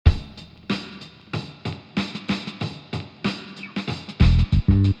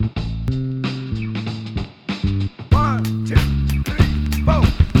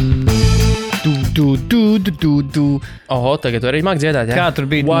Oho, tagad arī māk dziedāt, jā? Kā tur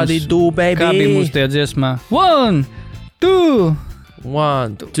bija? What it do, baby? Kā bija mūsu tie dziesmā? 1, 2...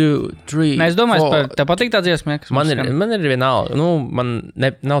 1, 2, 3, Nē, es domāju, tev patīk tā dziesma? Man ir vienalga. Nu,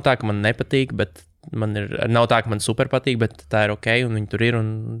 nav tā, ka man nepatīk, bet nav tā, ka man super patīk, bet tā ir ok, un viņi tur ir, un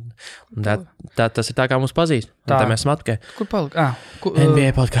tas ir tā, kā mūs pazīst. Tā mēs esam atpakaļ. Kur palika?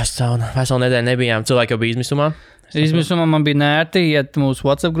 NBA podcasts sauna. Veselu nedēļu nebijām. Cilvēki jau bija izmisumā. Izmisumā man bija nērti iet mūsu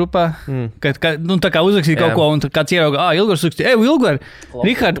WhatsApp grupā, kad tā kā uzrakstīt kaut ko, un kāds ierauga, Ilgars rakstīja, Ilgar,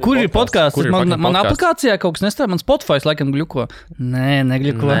 Rihard, kur ir podcasts? Man aplikācijā kaut kas nestrādā, man Spotify laikam gļuko. Nē,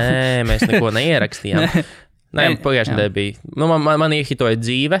 negļuko. Nē, mēs neko neierakstījām. Nē, pagājušajā nedēļā bija. Nu, man iehitoja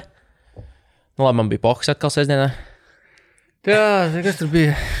dzīve. Nu, labi, man bija poks atkal sestdienā. Jā, kas tur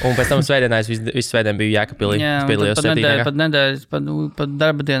bija? Un pēc tam svētdienā es visu svētdienu biju Jēkabpilī. Jā, pat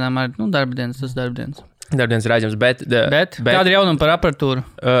darba dienām arī, darba dienas, tas darba dienas. Darbdienas rādījums, bet kāda ir jaunuma par aparatūru?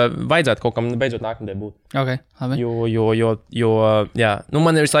 Vajadzētu kaut kam beidzot nākamdien būt. Ok, labi. Jo, jā,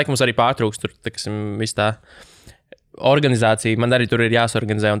 man ir visu laiku mums arī pārtrūkst tur, viss tā organizācija, man arī tur ir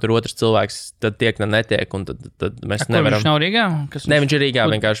jāsorganizē, un tur otrs cilvēks tad tiek, netiek, un tad mēs nevaram. Viņš nav Rīgā? Nē, viņš ir Rīgā,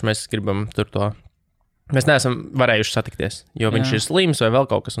 vienkārši mēs gribam tur to. Mēs neesam varējuši satikties, jo viņš ir slims vai vēl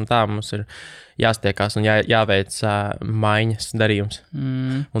kaut kas, un tā mums ir jāstiekās un jāveic maiņas darījums.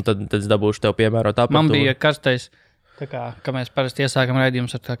 Un tad es dabūšu tev piemērot aparatūru. Man bija karstais, tā kā mēs parasti iesākam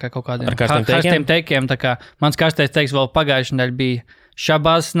raidījumus ar kaut kādiem karstiem teikiem. Mans karstais teiks vēl pagājušajā nedēļā bija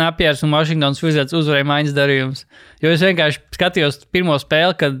Shabazz Nappiers un Washingtons Wizards uzvarēja maiņas darījums. Jo es vienkārši skatījos pirmo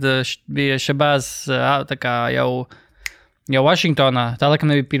spēli, kad bija Shabazz jau Washingtonā. Tā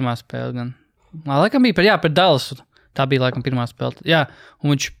laikam nebija pirmā spēle gan. Laikam bija par Dallasu. Tā bija laikam pirmā spēle. Jā,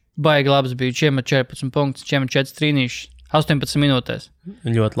 un viņš baigi labs bija. Čiem 14 punktus, čiem 4 trīnīšus, 18 minūtēs.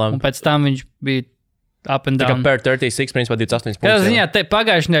 Ļoti labi. Un pēc tam viņš bija up and down. Tā kā per 36, principā 28 punktus. Jā, ziņā,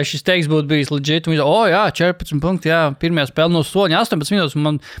 pagājušajā nedēļā šis teiks būtu bijis legit. Un viņš, jā, 14 punkti, jā, pirmajā spēle no soļa, 18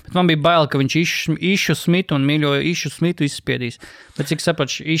 minūtes. Bet man bija bail, ka viņš Išu Smitu un mīļo Išu Smitu izspiedīs. Bet cik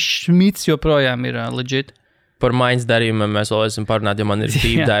sapratu, Išu Smits joprojām ir legit. Par maiņas darījumiem mēs vēl esam parunāti, jo man ir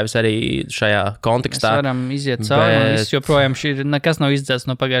deep dives arī šajā kontekstā. Mēs varam iziet cauri, un viss joprojām nekas nav izdzēts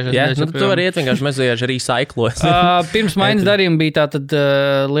no pagājušās nedēļas. Jā, tu vari iet vienkārši, mēs vienkārši arī saiklos. Pirms maiņas darījuma bija tātad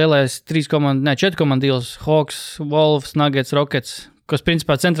lielais 4 komandu deals, Hawks, Wolves, Nuggets, Rockets, kas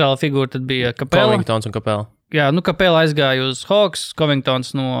principā centrāla figūra tad bija Capela. Covingtons un Capela. Jā, Capela aizgāja uz Hawks,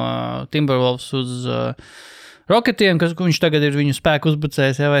 Covingtons no Timberwolves uz Rocketiem, kas viņš tagad ir viņu spēku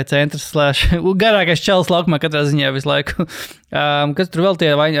uzbrucējs, vai centrs garākais čels laukumā katrā ziņā visu laiku. Kas tur vēl tie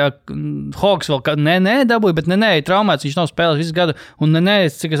Hawks vēl dabūja, bet traumēts, viņš nav spēlējis visu gadu. Un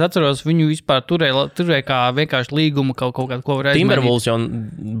cik es atceros, viņu vispār turēja kā vienkārši līgumu kaut kādu, ko varēja izmainīt. Timberwolves jau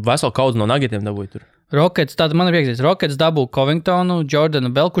veselu kaudzi no Nuggetiem dabūja tur. Rockets, tātad man ir priekšzīts, Rockets dabūja Covingtonu,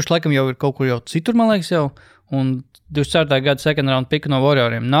 Jordanu Bell, kurš laikam jau ir kaut kur jau citur, man liekas jau. Un 24. gada second round pick no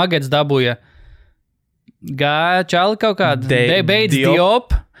Warrioriem. Nuggets dabūja Čāli kaut kādu. Beidz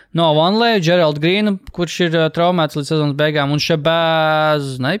Diop no Vonley, Gerald Green, kurš ir traumēts līdz sezonas beigām, un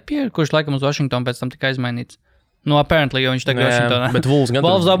Shabazz Napier, kurš laikam uz Washington pēc tam tika izmainīts. Apparently, jo viņš tagad Washingtonā. Bet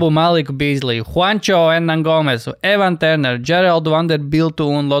Wolves dabūja Maliku Beasley, Juancho Hernan Gomez, Evan Turner, Gerald Vanderbiltu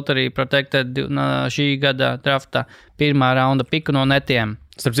un Lottery Protected šī gada draftā pirmā raunda piku no netiem.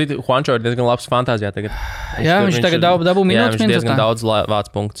 Starp citu, Juancho ir diezgan labs fantāzijā tagad. Viņš tagad dabū minūtes. Jā, viņš diezgan daudz vāc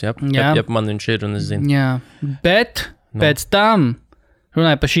punktus, ja man viņš ir un es zinu. Jā, bet pēc tam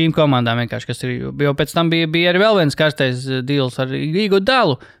runāju par šīm komandām vienkārši, kas ir, jo pēc tam bija arī vēl viens karstais deals ar Rīgu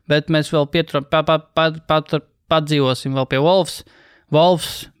Dalu, bet mēs vēl padzīvosim vēl pie Wolves.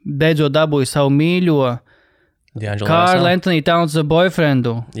 Wolves beidzot dabūja savu mīļo Karl Anthony Towns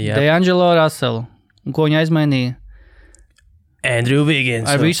boyfriendu, D'Angelo Russellu. Un ko viņa aizmainīja? Andrew Wiggins.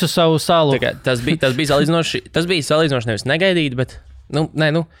 Ar visu savu salu. Tas bija salīdzinoši nevis negaidīti, bet,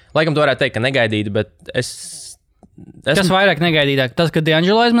 laikam tu varētu teikt, ka negaidīti, bet Kas vairāk negaidītāk? Tas, ka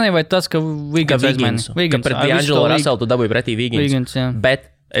D'Angelo aizmanīja, vai tas, ka Wiggins aizmanīja? Ka pret D'Angelo Russellu tu dabūji pretī Wiggins. Bet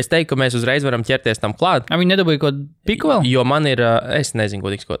es teiktu, ka mēs uzreiz varam ķerties tam klāt. Viņi nedabūja kaut piku vēl? Jo man ir, es nezinu,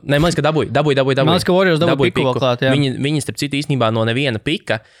 ko tiks ko. Nē, man liekas, ka dabūja. Man liekas, ka Warriors dabūja piku vēl klāt, jā. Viņi starp citu īstenībā no neviena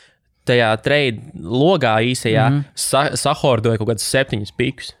pika tajā trade logā īsajā sahordoja kaut kādas 7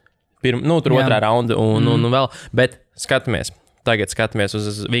 pikus. Tur otrā raunda un vēl. Bet tagad skatāmies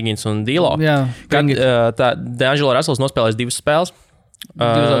uz Wiggins un D'Lo. Kad D'Angelo Russells nospēlēs 2 spēles.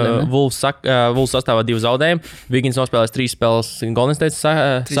 Wolves sastāvā 2 zaudējumi. Wiggins nospēlēs 3 spēles. Golden State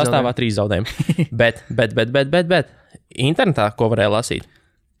sastāvā 3 zaudējumi. Bet internetā, ko varēja lasīt?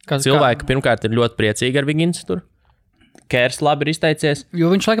 Cilvēki pirmkārt ir ļoti priecīgi ar Wiggins tur. Kērs labi ir izteicies. Jo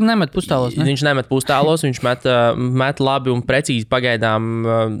viņš laikam nemet pustālos, ne? Viņš nemet pustālos, viņš met labi un precīzi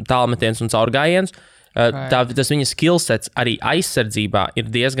pagaidām tālmetiens un caurgājiens. Tas viņa skillsets arī aizsardzībā ir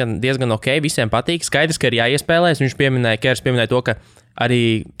diezgan ok, visiem patīk. Skaidrs, ka ir jāiespēlēs. Viņš pieminēja to, ka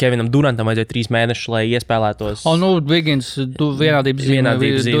arī Kevinam Durantam vajadzēja 3 mēnešus, lai iespēlētos. Wiggins, vienādības zīme,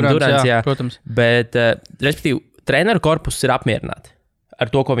 Durants, jā, protams. Bet, respektīvi, treneru korpuss ir apmierināti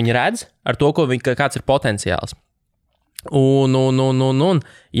ar to, ko viņi redz, ar to, kāds ir potenciāls. Un,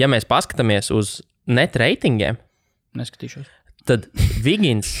 ja mēs paskatāmies uz net reitingiem, neskatīšos. Tad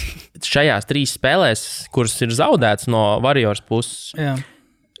Wiggins šajās 3 spēlēs, kuras ir zaudētas no Warriors puses,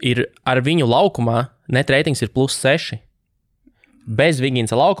 ir ar viņu laukumā net reitings ir +6. Bez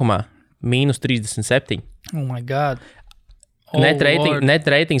Wigginsa laukumā -37. Oh my God. Net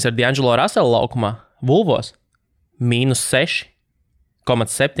reitings ar D'Angelo Russellu laukumā Wolvos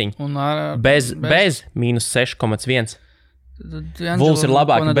 -6,7. Bez -6,1. Wolves ir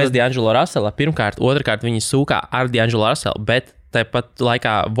labāki bez D'Angelo Russella. Pirmkārt, otrkārt, viņi sūkā ar D'Angelo Russellu, bet tāpat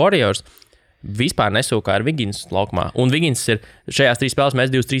laikā Warriors vispār nesūkā ar Wiggins laukumā. Un Wiggins ir šajās 3 spēlēs mēs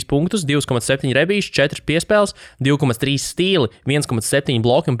 23 punktus, 2,7 rebīši, 4 piespēles, 2,3 stīli, 1,7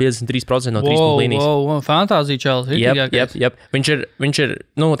 bloki un 53% no 3 līnijas. Fantāzija čels. Jep. Viņš ir,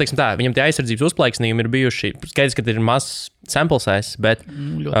 teiksim tā, viņam tie aizsardzības uzplaiksnījumi ir bijuši, skaidrs, ka ir mazs sample size, bet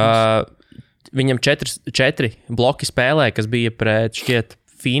viņam 4 bloki spēlē, kas bija pret šķiet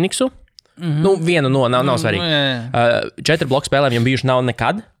Phoenixu. Vienu nav svarīgi. 4 bloki spēlē viņam bijuši nav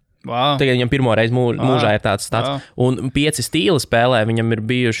nekad. Wow. Tagad viņam pirmo reizi mūžā ir tāds stats. Un 5 stīli spēlē viņam ir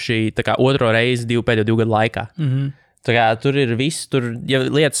bijuši tā kā otro reizi pēdējo 2 gadu laikā. Tā kā tur ir viss, ja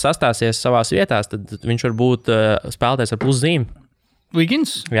lietas sastāsies savās vietās, tad viņš var būt spēlētājs ar +zīmi.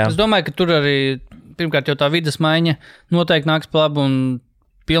 Wiggins? Jā. Es domāju, ka tur arī pirmkārt jau tā vides maiņa noteikti nāks pa labu un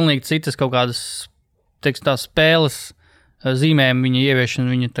pilnīgi citas kaut kādas, teiksim, tās spēles zīmēm viņa ieviešana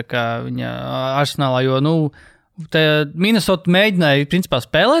viņa arsenālā, jo, Minnesota mēģināja, principā,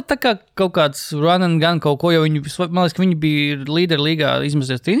 spēlēt tā kā kaut kāds run and gun kaut ko, jo man liekas, ka viņi bija līderi līgā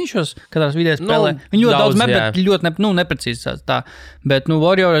izmazties trīnīšos, katrās vidē spēlē. Viņi ļoti daudz bet ļoti neprecīzi tā. Bet,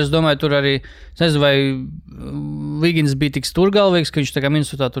 Warriors, es domāju, tur arī, es nezinu, vai Wiggins bija tik sturgalvīgs, ka viņš tā kā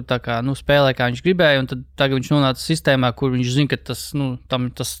Minnesotā tur tā kā, spēlē, kā viņš gribēja, un tad tagad viņš nonāca sistēmā, kur viņš zina, ka tas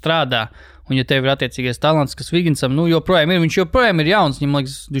strādā. Un, ja tev ir attiecīgais talants, kas Wigginsam, joprojām ir, viņš joprojām ir jauns, viņam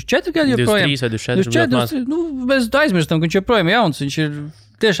liekas, 24 gadi joprojām. 23 vai 24. Mēs aizmirstam, ka viņš joprojām ir jauns, viņš ir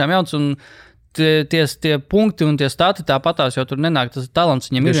tiešām jauns, un tie punkti un tie stati tāpatās jau tur nenāk, tas talants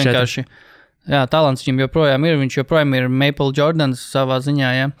viņam ir vienkārši. Jā, talants viņam joprojām ir, viņš joprojām ir Maple Jordans savā ziņā,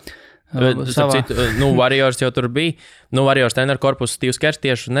 jā. Warriors jau tur bija. Warriors treneru korpusu Steve's Kerrs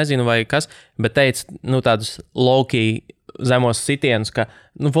tieši nezinu vai kas, bet teica, tādus low-key zemos sitienus, ka,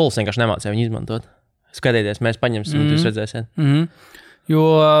 Wolves vienkārši nemācīja viņu izmantot. Skatieties, mēs paņemsim, jūs redzēsiet. Jo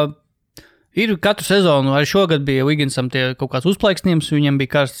ir katru sezonu, arī šogad bija Wigginsam tie kaut kāds uzplaiksnījums, viņam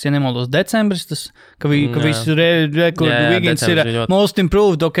bija karsts, ja nemaldos, decembris, tas, ka visu rekordu Wiggins ir most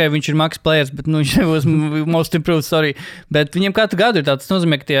improved, viņš ir max players, bet, viņš nebūs most improved, sorry. Bet viņiem katru gadu ir tāds,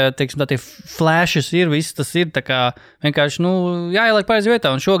 nozīmē, ka tie flashes ir, viss tas ir, tā kā vienkārši, jāieliek pareizi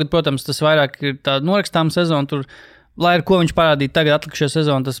vietā, un šogad, protams, tas vairāk ir tā norakstām sezona, tur, lai ar ko viņš parādīja tagad atlikušajā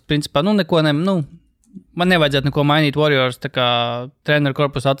sezonu, tas, principā, man nevajadzētu neko mainīt Warriors, tā kā treneru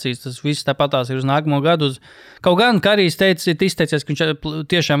korpusu acīs, tas viss tāpatās ir uz nākamo gadu. Kaut gan Karijs izteicies, ka viņš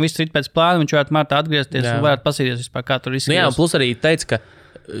tiešām viss ir pēc plāna, viņš varētu martā atgriezties un varētu pasīties vispār, kā tur izskatās. Jā, un plus arī teica, ka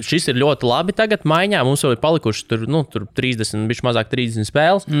šis ir ļoti labi tagad maiņā, mums vēl ir palikuši tur 30, bišķi mazāk 30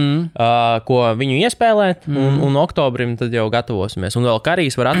 spēles, ko viņu iespēlēt, un oktobrim tad jau gatavosimies. Un vēl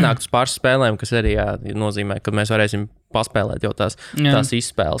Karijs var atnākt uz pāris spēlēm, kas arī nozīmē, ka mēs varēsim paspēlēt jau tās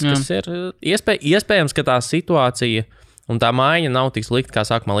izspēles, kas ir iespējams, ka tā situācija un tā maiņa nav tik slikta, kā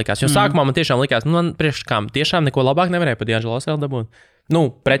sākumā likās. Jo sākumā man tiešām likās, priekš kām tiešām neko labāk nevarēja par D'Angelo Russellu dabūt.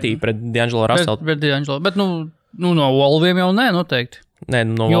 Pretī pret D'Angelo Russellu. Bet no Wolviem jau nē, noteikti. Nē,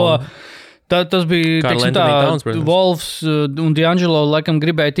 jo tas bija, teiksim tā, Wolves un D'Angelo laikam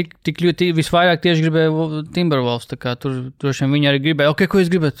gribēja tik ļoti, visvairāk tieši gribēja Timberwolves, tā kā tur droši vien viņi arī gribēja, ko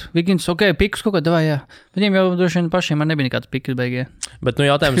jūs gribat? Wiggins, pikus kaut kā, davai, jā. Viņiem jau droši vien pašiem man nebija nekāds pikus beigē. Bet,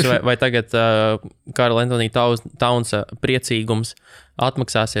 jautājums, vai tagad Karl Anthony Townsa priecīgums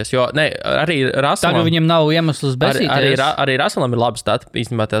atmaksāsies, jo, arī Russellam... Tagad viņam nav iemesls besīties. Arī Russellam ir labi stati,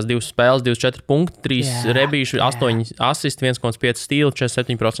 īstenībā tās 2 spēles, 24 punkti, 3 rebīši, 8 asisti, 1,5 stīli,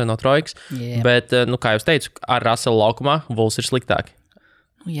 47% no trojkas, bet, kā jau teicu, ar Russellu laukumā Wolves ir sliktāki.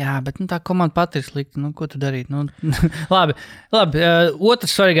 Jā, bet tā komanda pati ir slikta, ko tu darīt? Labi,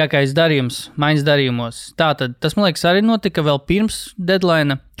 otrs svarīgākais darījums, maiņas darījumos. Tātad, tas, man liekas, arī notika vēl pirms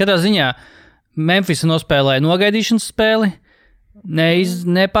deadline. Katrā ziņā Memphis nospēlēja nogaidīšanas spēli,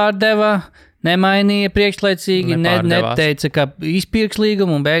 nepārdeva, nemainīja priekšlaicīgi, neteica, ka izpirks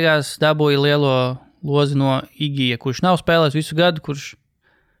līgumu un beigās dabūja lielo lozi no Igija, kurš nav spēlējis visu gadu, kurš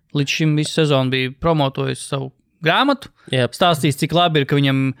līdz šim visu sezonu bija promotojis savu grāmatu, stāstīs, cik labi ir, ka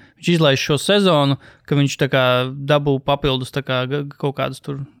viņš izlaiž šo sezonu, ka viņš tā kā dabū papildus tā kā kaut kādus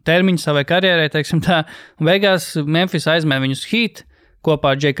tur termiņus savai karjerai, teiksim tā. Un beigās Memphis aizmēja viņus Heat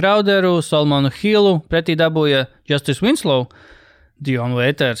kopā ar Jay Crowderu, Solomonu Hillu, pretī dabūja Justice Winslow, Dion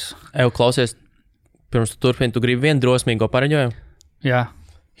Waiters. Klausies, pirms tu turpini, tu gribi vienu drosmīgo pareģojumu? Jā.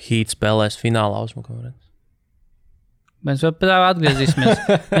 Heat spēlēs finālā uzmakonferences. Mēs pie tā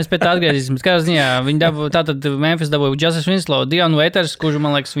atgriezīsimies. Kādā ziņā viņi tātad Memphis dabūja Justice Winslow, Dion Waiters, kurš,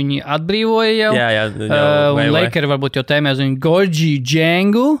 man liekas, viņi atbrīvoja jau. Jā, un Lakeri varbūt jau tēmēs viņu Gorgie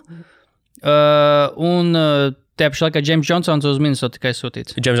Django. Un tajā pašā laikā James Johnsons uz Minnesota tikai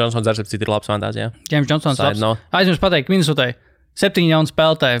sūtīts. James Johnsons ar citi ir labs fantāzijā. James Johnsons labs. Aizmirst pateikt Minnesotai. 7 jauni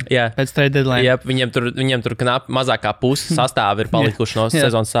spēlētāji pēc trade deadline. Jā, viņiem tur knap mazākā puse sastāvi ir palikuši no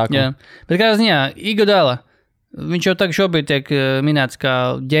sezonas sākuma. Jā. Bet kādā ziņā, Iguodala, viņš jau tagad šobrīd tiek minēts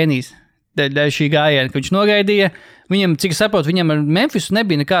kā ģēnijs dēļ šī gājiena, ka viņš nogaidīja. Viņam, cik saprotu, viņam ar Memphisu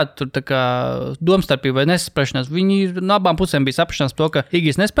nebija nekāda tur tā kā domstarpība vai nesaprašanās. Viņi no abām pusēm bija saprašanās to, ka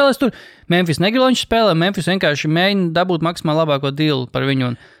Igijs nespēlēs tur. Memphis negrib, lai viņš spēlē. Memphis vienkārši mēģina dabūt maksimāli labāko dealu par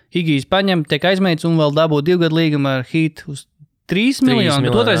viņu. Un Igijs paņem, tiek aizmēģināts un vēl dabū 2 gadu līgumu ar Heat uz 3 miljonu,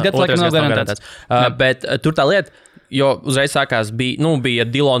 bet otrais gads laikam nav garantēts. Bet tur tā lieta, jo uzreiz sākās, bija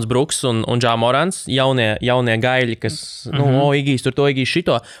Dylons Brooks un Ja Morants, jaunie gaļi, kas, Igijs tur to, Igijs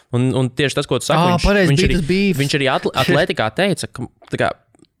šito, un tieši tas, ko tu saki, viņš arī atletikā teica, ka, tā kā,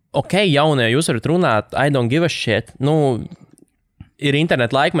 ok, jaunie, jūs varat runāt, I don't give a shit, ir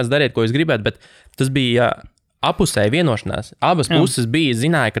internet laikmets, dariet, ko jūs gribētu, bet tas bija apusēji vienošanās. Abas puses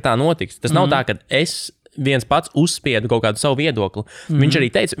zināja, ka tā notiks. Tas nav tā, ka es viens pats uzspiedu kaut kādu savu viedokli. Viņš arī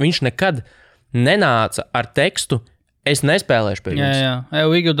teica, viņš nekad nenāca ar tekstu, es nespēlēšu pie jums. Jā.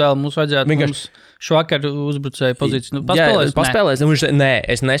 Iguodala mums vajadzētu mums švakar uzbrucēju pozīciju. Paspēlēs. Viņš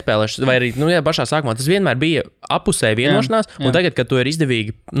es nespēlēšu. Vai arī, pašā sākumā tas vienmēr bija apusēji vienošanās, un tagad, kad tu ir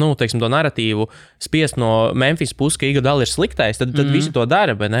izdevīgi, teiksim, to narratīvu spiest no Memphis puses, ka Iguodala ir sliktais, tad visi to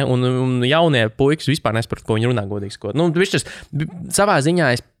dara, vai ne? Un jaunie puikas vispār nesaprot, ko viņi runā godīgi skot. Viņš tas savā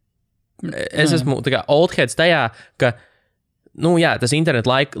ziņā es esmu tā kā old heads tajā, ka, tas internet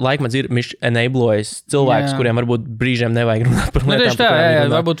laikmets ir enablojis cilvēkus, kuriem varbūt brīžiem nevajag runāt par lietām. Jā,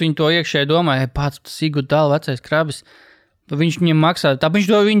 varbūt viņi to iekšēji domāja, pats tas Iguodala vecais krabis, viņš viņam maksā,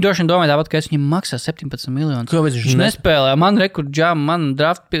 viņi droši vien domāja tāpat, ka es viņam maksā 17 miljonus. Viņš nespēlē, man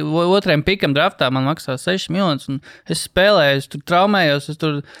otrajam pikam draftā man maksā 6 miljonus, un es spēlēju, es tur traumējos, es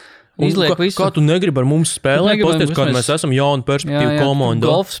tur izliek visu. Kā tu negribi ar mums spēlēt? Pasties, kā mēs esam jauna perspektīva komanda.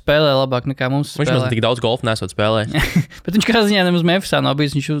 Golf spēlē labāk nekā mums spēlē. Viņš mums tik daudz golfu nesot spēlējis. Bet viņš kā ziņā nemaz Memphisā nav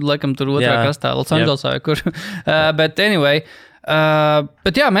bijis. Viņš laikam tur otrā krastā, Los Andželesā vai kur. Bet anyway.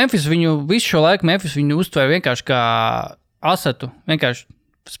 Bet jā, Memphis visu šo laiku viņu uztvēra vienkārši kā asetu. Vienkārši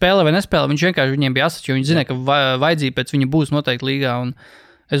spēlē vai nespēlē. Viņš vienkārši viņiem bija asets, jo viņi zināja, ka vajadzība pēc viņa būs noteikti līgā. Un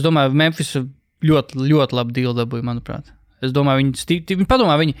es domāju, Memphis ļoti, ļoti labi deal dabūja, manuprāt. Es domāju,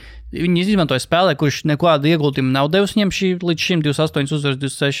 viņi izmantoja spēlē, kurš nekādu ieguldījumu nav devis viņiem līdz šim 28 uzvaras,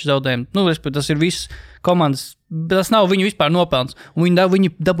 26 zaudējumu. Tas ir viss komandas, tas nav viņu vispār nopelns. Un viņi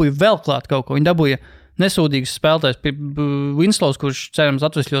dabūja vēl klāt kaut ko. Viņi dabūja nesūdīgus spēlētājs, Winslows, kurš cerams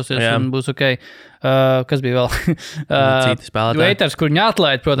atvesļosies un būs ok. Kas bija vēl? Citi spēlētāji. Waiters, kur viņi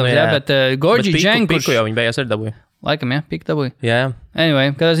atlaid, protams, bet Gorgie Django, kurš... Piku jau viņi beigās arī dabūja. Laikam, pik dabūja. Jā.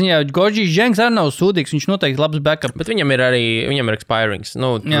 Anyway, kādā ziņā Gorgie Django arī nav sūdīgs, viņš noteikti labs backup. Bet viņam ir expirings.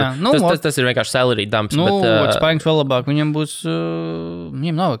 Tas ir vienkārši salary dumps. Expirings vēl labāk. Viņam būs,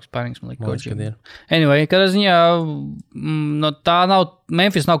 viņam nav expirings, man liekas. Anyway, kādā ziņā,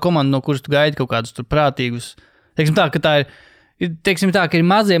 Memphis nav komanda, no kuras tu gaidi kaut kādus tur prātīgus. Teiksim tā, ka ir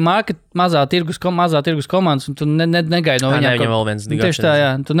mazā tirgus komandas, un tu negaidi no viņām. Viņam vēl viens digāts. Tieši tā, jā.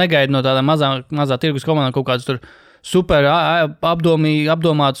 Tu negaidi no tādām mazā tirgus komandām kaut kādus tur super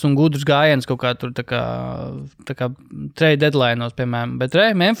apdomātus un gudrus gājienus kaut kā tur tā kā trade deadline'os, piemēram. Bet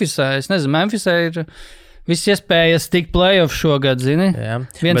Memphisā, es nezinu, Memphisā ir viss iespējas tikt playoff šogad, zini? Jā.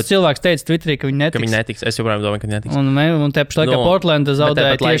 Viens cilvēks teica Twitterī, ka viņi netiks. Ka viņi netiks. Es joprojām domāju, ka viņi netiks. Un te pašlaikā Portlanda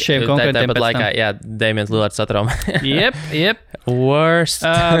zaudēja tieši šiem konkurentiem pēc tam. Jā, Damians Lillards satrauma. Yep. Worst.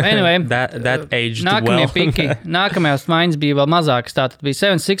 Anyway. that aged nākamie well. piki. Nākamajās maiņas bija vēl mazākas. Tātad bija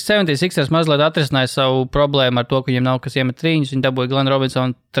 76ers mazliet atrisināja savu problēmu ar to, ka viņiem nav kas iemet trīņus. Viņi dabūja Glenn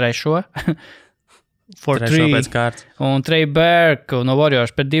Robinsonu trešo. For trešo three. Pēc kārtas. Un Trey Burke no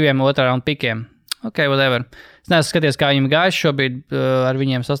Warriors pret 2 otrā raunda pikiem. Ok, whatever. Es neesmu skaties, kā viņiem gājuši šobrīd ar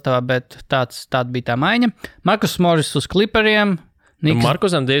viņiem sastāvā, bet tāda bija tā maiņa. Marcus Morris uz Clipperiem.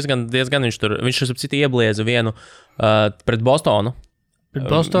 Markusam diezgan viņš ap citu ieblieza vienu pret Bostonu.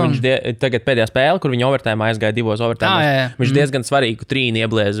 Boston. Tagad pēdējā spēle, kur viņi overtime aizgāja 2 overtime. Viņš diezgan svarīgu trīni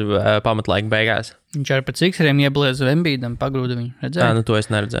ieblieza pamatlaika beigās. Viņš arī pēc X-riem ieblieza Embiidam, pagrūda viņu. Redzēji? To es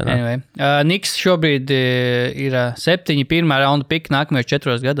neredzēju. Anyway. Knicks šobrīd ir 7 pirmā raunda pika nākamajos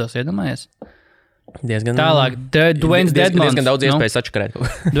 4 gados, iedomājies? Diezgan tālāk. Dwayne Dedmons. Diezgan daudz iespējas atškarēt.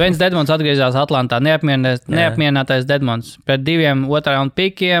 Dwayne Dedmons atgriezās Atlantā. Neapmierinātais Dedmons. Pēc 2 otrā raunda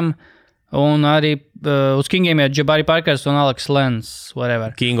pikiem. Un arī uz Kingiem ir Jabari Parkers un Alex Lenz,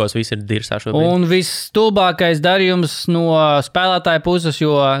 whatever. Kingos viss ir dirsā šobrīd. Un visstulbākais darījums no spēlētāja puses,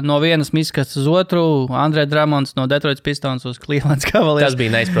 jo no vienas miskas uz otru, Andre Drummonds no Detroit Pistons uz Cleveland Cavaliers. Tas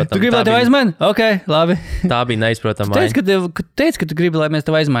bija neizprotami. Tu gribi, lai tev aizmaini? Ok, labi. Tā bija neizprotami. Tu teici, ka tu gribi, lai mēs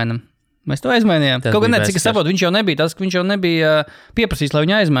tev aizmainam. Mēs to aizmainījām. Kaut gan cik es saprotu, viņš jau nebija pieprasījis, lai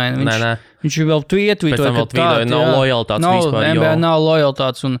viņu aizmaina. Viņš vēl tweetoja, ka tāda nav lojalitātes vispār. NBA nav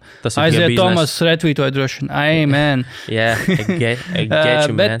lojalitātes un aiziet Tomas retweetoja droši. Amen. Yeah, I get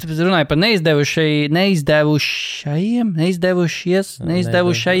you, bet runāja par neizdevušajiem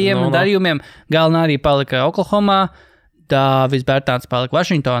darījumiem. Galvenā arī palika Oklahomā. Davis Bertāns palika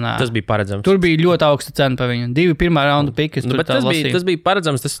Vašingtonā. Tas bija paredzams. Tur bija ļoti augsta cena par viņu. 2 pirmā raunda pikas. Tas bija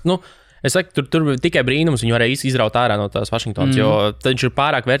paredzams. Es saku, tur tikai brīnums viņu varēja izraut ārā no tās Vašingtonas, jo viņš ir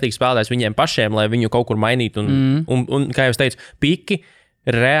pārāk vērtīgs spēlētājs viņiem pašiem, lai viņu kaut kur mainītu. Un kā jau es teicu, piki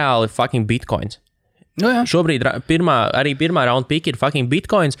reāli fucking bitcoins. Šobrīd pirmā raunda piki ir fucking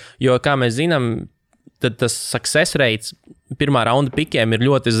bitcoins, jo, kā mēs zinām, tad tas success rates pirmā raunda pikiem ir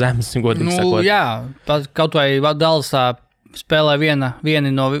ļoti zems, godīgi sakot. Jā, kaut vai Dallasā spēlē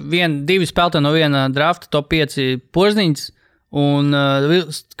divi spēlētāji no viena drafta, top 5 porziņas, un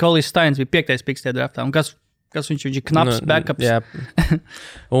Kolijs Steins bija 5. piks tajā draftā. Un kas viņš ir knaps backups. Jā.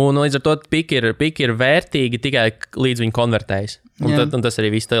 Un līdz ar to piki ir vērtīgi tikai līdz viņi konvertējas. Un tas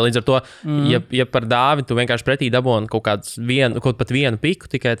arī viss. Līdz ar to, ja par Dāvi tu vienkārši pretī dabūni kaut pat vienu piku,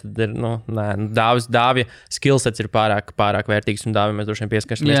 tikai tad ir, Dāvija skillsets ir pārāk vērtīgs, un Dāvi mēs droši vien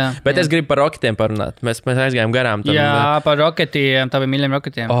pieskarsimies. Bet es gribu par Rocketiem parunāt. Mēs aizgājām garām. Par Rocketiem, taviem mīļiem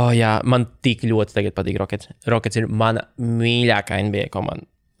Rocketiem. Jā, man tik ļoti tagad patīk Rockets. Rockets ir mana mīļākā NBA komanda.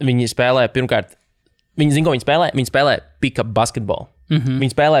 Viņi spēlē pirmkārt. Viņi zina, ko viņi spēlē. Viņi spēlē pick-up basketbolu.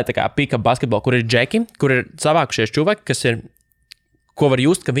 Viņi spēlē tā kā pick-up basketbolu, kur ir džeki, kur ir savākušies čuvaki, kas ir, ko var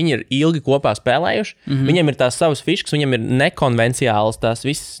just, ka viņi ir ilgi kopā spēlējuši. Viņiem ir tās savas fiškas, viņiem ir nekonvenciāls tās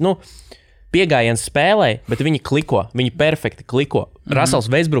visas, piegājiens spēlē, bet viņi kliko, viņi perfekti kliko.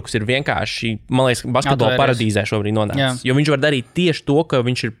 Russells Westbrooks ir vienkārši, man liekas, basketbola paradīzē šobrīd nonācis, jo viņš var darīt tieši to, ka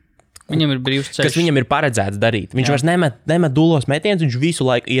viņš ir Viņam ir brīvs ceļš. Kas viņam ir paredzēts darīt. Viņš vairs nemet dulos metienus, viņš visu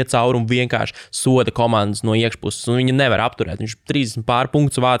laiku iet cauri un vienkārši soda komandas no iekšpuses, un viņi nevar apturēt. Viņš 30 pār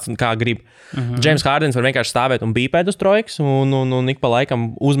punktus vāc un kā grib. James Hardens var vienkārši stāvēt un bīpēt uz trojkas un ik pa laikam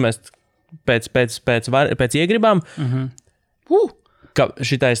uzmest pēc iegribām. Ka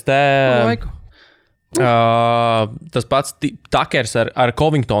šitais te... tas pats Takers ar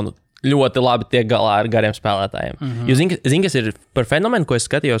Covingtonu ļoti labi tiek galā ar gariem spēlētājiem. Jo zini, kas ir par fenomenu, ko es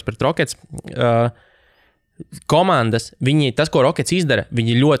skatījos pret Rockets, komandas, tas, ko Rockets izdara,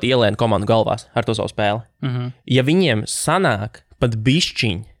 viņi ļoti ielēna komandu galvās ar to savu spēli. Ja viņiem sanāk pat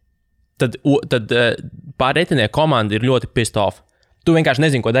bišķiņi, tad pārretinieku komanda ir ļoti pissed off. Tu vienkārši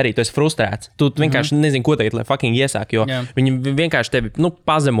nezini, ko darīt, tu esi frustrēts. Tu vienkārši nezini, ko teikt, lai fucking iesāk, jo viņi vienkārši tevi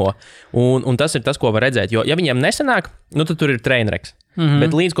pazemo. Un tas ir tas, ko var redzēt. Jo, ja viņiem nesanāk, tad tur ir trainwrecks.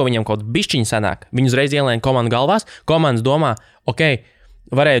 Bet līdz ko viņiem kaut bišķiņi sanāk, viņi uzreiz ielēna komandu galvās, komandas domā,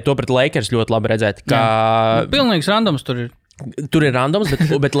 varēja to pret Lakers ļoti labi redzēt. Pilnīgs randoms tur ir. Tur ir randoms,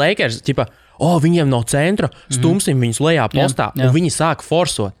 bet Lakers, viņiem nav centra, stumsim viņus lejā postā, un viņi sāk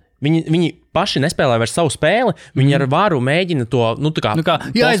forsot. Viņi paši nespēlē vairs savu spēli, viņi ar varu mēģina to,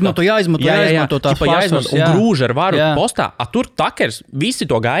 jāizmanto tās pārsvars, un grūž ar varu postā. Tur Takers visi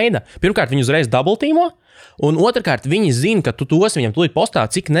to gaida. Pirmkārt, viņi uzreiz double-teamo, un otrkārt, viņi zina, ka tu tos viņam tūlīt postā,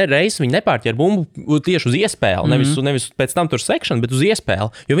 cik reizes viņi nepārķer bumbu tieši uz iespēli. Nevis pēc tam tur sekšanu, bet uz iespēli,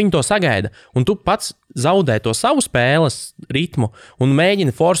 jo viņi to sagaida. Un tu pats zaudē to savu spēles ritmu un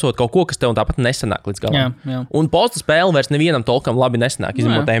mēģini forsot kaut ko, kas tev tāpat nesanāk līdz galam. Un posta spēle vairs nevienam tolkam labi nesanāk,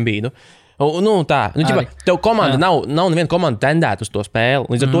 izņemot Embiidu. Tev komanda nav neviena komanda tendēt uz to spēli.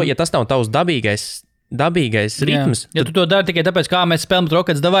 Līdz ar to, ja tas nav tavs dabīgais ritms. Ja tu to dari tikai tāpēc, kā mēs spēlējam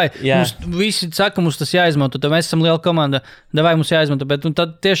Rockets, mums visi saka, mums tas jāizmanto, tad mēs esam liela komanda, mums jāizmanto, bet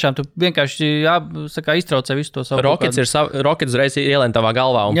tad tiešām tu vienkārši iztraucē visu to savu. Rockets reiz ielēna tavā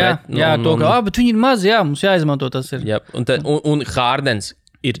galvā. Bet viņi ir mazi, mums jāizmanto tas ir. Un Hardens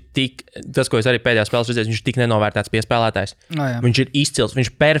ir tik, tas, ko es arī pēdējā spēlē redzēju, viņš ir tik nenovērtēts piespēlētājs. Viņš ir izcils, viņš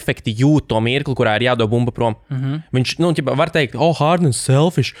perfekti jūt to mirkli, kurā ir jādod bumba prom. Viņš, var teikt, Harden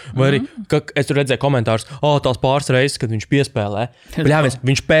selfish, vai arī, es tur redzēju komentārus, tās pāris reizes, kad viņš piespēlē.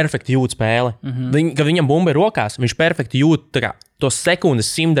 Viņš perfekti jūt spēli. Kad viņam bumba ir rokās, viņš perfekti jūt to sekundes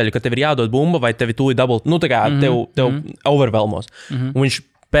simdaļu, kad tev ir jādod bumba, vai tev ir tūlīt dabult, tev overwhelmos. Un viņš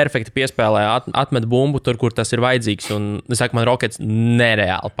perfekti piespēlē, atmet bumbu tur, kur tas ir vajadzīgs. Un es saku, man Rockets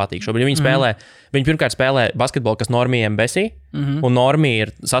nereāli patīk šobrīd. Viņi pirmkārt spēlē basketbolu, kas normijiem besī, un normija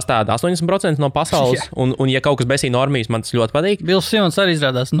sastāda 80% no pasaules. Un ja kaut kas besī normijas, man tas ļoti patīk. Bills Simons arī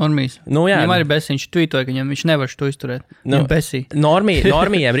izrādās normijas. Viņam arī besī, viņš tweetoja, ka viņš nevar to izturēt. Viņam besī.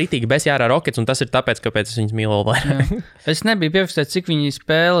 Normijiem rītīgi besī ārā Rockets, un tas ir tāpēc, kāpēc es viņus mīlu vairāk. Es nebiju piefiksēts, cik viņi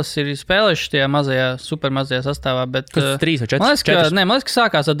spēles ir spēlējuši tajā supermazajā sastāvā, bet... Kas 3 vai 4? Man liekas, ka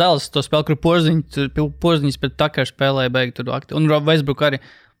sākās ar Dallas to spēli, kur Porziņš pret Tuckeru spēlēja beigi tur akti. Un Westbrook arī.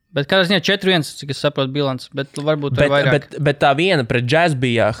 Bet kādā ziņā 4-1, cik es saprotu bilants, bet varbūt arī vairāk. Bet tā viena pret Jazz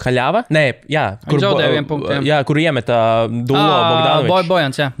bija Haļava? Nē, jā. Kur zaudēja 1 punktu. Jā, kur iemeta Dulo Bogdanovičs.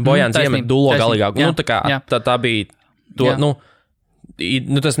 Bojans, jā. Bojans iemet Dulo galīgāk. Tā bija to,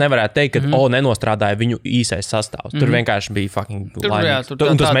 tas nevarētu teikt, ka nenostrādāja viņu īsais sastāvs. Tur vienkārši bija fucking laimīgs.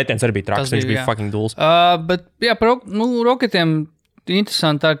 Un tas metiens arī bija traks, viņš bija fucking duls. Bet, jā, Rocketiem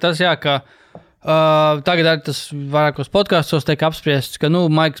interesanti ir tas, jā, ka tagad arī tas vairākos podkastos tiek apspriests, ka,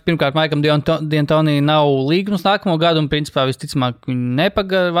 pirmkārt, Maikam D'Antoni nav līgums nākamo gadu, un, principā, visticamāk, viņi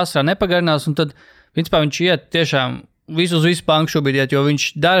vasarā nepagarinās, un tad, principā, viņš iet tiešām visu banku šobrīd iet, jo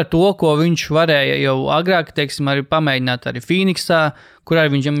viņš dara to, ko viņš varēja jau agrāk, teiksim, arī pamēģināt arī Phoenixā, kur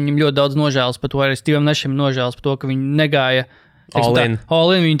arī viņam ļoti daudz nožēlas par to, arī Stevam Nešam nožēlas par to, ka viņi negāja All in,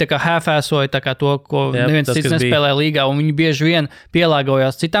 viņi tā kā half-assoja to, ko neviens cits nespēlēja līgā, un viņi bieži vien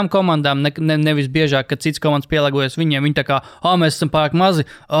pielāgojās citām komandām, nevis biežāk, kad cits komandas pielāgojas viņiem. Viņi tā kā, mēs esam pārāk mazi,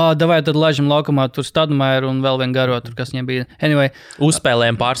 davai tad laižam laukumā tur Stadmairu un vēl vien garo, tur kas viņiem bija. Anyway.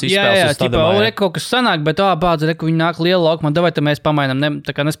 Uzspēlējam pāris izspēles uz Stadmairu. Jā, kaut kas sanāk, bet viņi nāk lielu laukumā, davai tad mēs pamainam,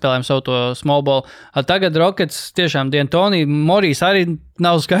 tā kā nespēlējam savu to small ball. Tagad Rockets tiešām D'Antoni, Morris arī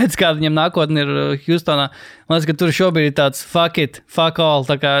nav skaidrs, kāda viņam nākotne ir Houstonā. Man liekas, ka tur šobrīd ir tāds fuck all,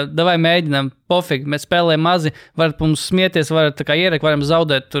 tā kā davai mēģinām, pofīgi, mēs spēlējam mazi, varat mums smieties, varat tā kā ierekt, varam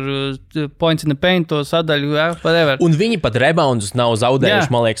zaudēt tur points in the paint, to sadaļu, whatever. Un viņi pat reboundus nav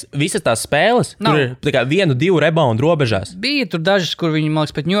zaudējuši, man liekas. Visas tās spēles, tur ir tā kā 1-2 reboundu robežās. Bija tur dažas, kur viņi, man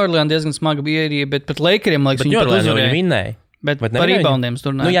liekas, pret New Orleans diezgan smaga bija arī, bet pret Lakeriem, man liekas, viņi pat uzvarēja. Vinnēja. Bet par reboundiem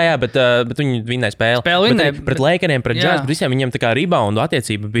tur nav. Jā, bet viņi vinnēja spēli. Vinnēja. Pret Lakeriem, pret Jazz, pret visiem viņiem tā kā reboundu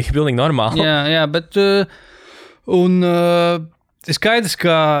attiecība bija pilnīgi normāla. Jā, bet skaidrs,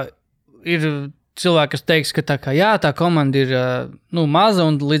 ka ir cilvēki, kas teiks, ka tā komanda ir maza,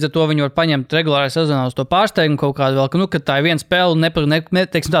 un līdz ar to viņi var paņemt regulārajā sezonā uz to pārsteigumu kaut kādu vēl, ka tā ir viena spēle un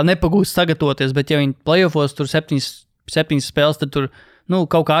nepagūst sagatavoties, bet ja viņi playoffos tur 7 spēles, tad tur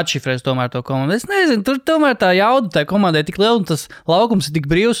kaut kā atšifrēs tomēr to komandu. Es nezinu, tur tomēr tā jauda tā komandai tik liela, un tas laukums ir tik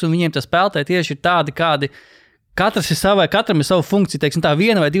brīvs, un viņiem tas spēlētāji tieši ir tādi, kādi katram ir sava funkcija, teiksim tā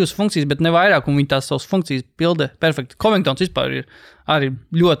 1 vai 2 funkcijas, bet ne vairāk, un viņi tās savas funkcijas pilda perfekti. Covingtons vispār ir arī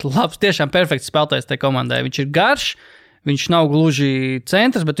ļoti labs, tiešām perfekts spēlētājs tai komandai. Viņš ir garš, viņš nav gluži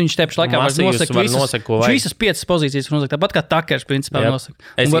centrs, bet viņš tieši laikā var nosakt visas 5 pozīcijas, tāpat kā Tuckers, principā, nosaka.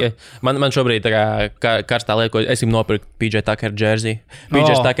 Man šobrīd tā karstā lieta, ko es gribu nopirkt PJ Tucker jersey.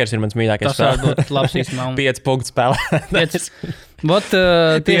 PJ Tuckers ir mans mīļākais spēlē. Tas labs īstenībā. 5 punktu spēlē.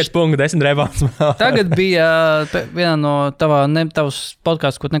 5 punktu, 10 rebounds. Tagad bija viena no tavas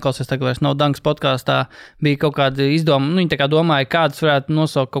podkāstus, ko neklausies tagad vairs nav Dunks podkāstā, bija kaut kāda izdoma, viņi tā kā domāja, kādas varētu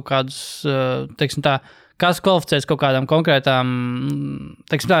nosaukt kaut kādus, teiksim tā, kas kvalificēs kaut kādām konkrētām,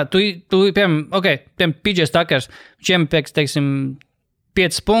 teiksim tā, piemēram, PJ Tuckers, viņš iemet, teiksim,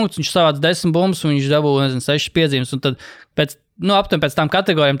 5 punktus, viņš savāc 10 bumbas, un viņš dabū, 6 piezīmes, un tad aptuveni pēc tām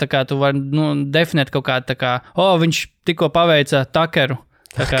kategorijām, tā kā tu vari, definēt kaut kā, viņš tikko paveica Tuckeru.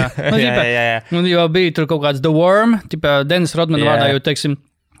 Tā kā, jo bija tur kaut kāds The Worm, Dennis Rodman vārdā, jo, teiksim,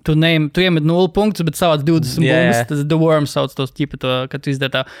 tu iemet 0 punktus, bet savāc 20 bumbas, tas The Worm sauc tos kad tu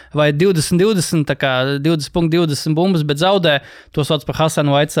izdara tā. Vai 20-20, tā kā 20 bumbas, bet zaudē, to sauc par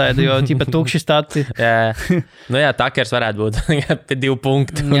Hasanu Whiteside, jo tukši stati. Jā, Tuckers varētu būt 2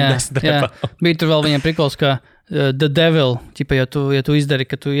 punkti. Jā. Bija tur vēl viņiem prikols, ka The Devil, ja tu izdari,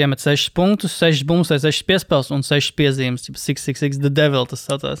 ka tu iemet 6 punktus, 6 bumbas vai 6 piespēles un 6 piezīmes, 666 The Devil, tas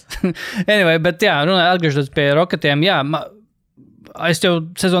saucās. Anyway, bet jā, atgriežoties pie Rocketiem, jā, es jau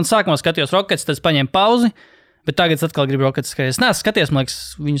sezonas sākumā skatījos Rockets, tad paņēmu pauzi, Bet tagad es atkal gribu Rockets skatīties. Es neesmu skaties, man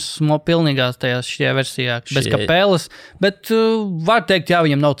liekas, viņus pilnīgās šajā versijā, bez Kapelas. Bet var teikt, jā,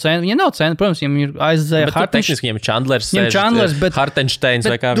 viņam nav cena. Viņam nav cena, protams, viņam ir aizzēja Hartensteins. Viņam ir Chandlers, bet Hartensteins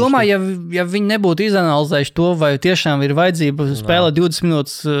vai kā viņš. Domāju, ja viņi nebūtu izanalizējuši to, vai tiešām ir vajadzība spēlēt 20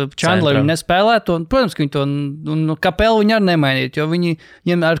 minūtes Chandleru, viņi nespēlētu. Protams, ka viņi to, un Kapelu viņi arī nemainītu, jo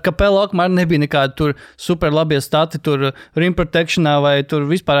viņiem ar Kapelu okumā nebija nekādi tur super labie stati, tur rim protectionā vai tur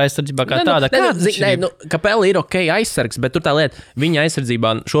vispār aizsardzībā kā tāda. Kapela ir ok aizsargs, bet tur tā lieta, viņa aizsardzībā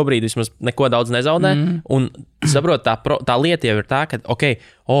šobrīd vismaz neko daudz nezaudē, un saprot, tā lieta jau ir tā, ka,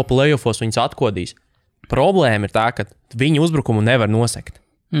 playoffos viņus atkodīs. Problēma ir tā, ka viņi uzbrukumu nevar nosekt.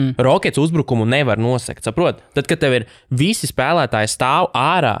 Rockets uzbrukumu nevar nosekt, saprot? Tad, kad tev ir visi spēlētāji stāv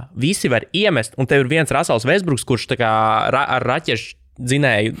ārā, visi var iemest, un tev ir viens Russells Westbrooks, kurš tā kā ar raķešu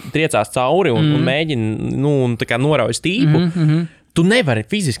dzinēju triecās cauri un mēģina, un tā kā norauj stīpu. Tu nevari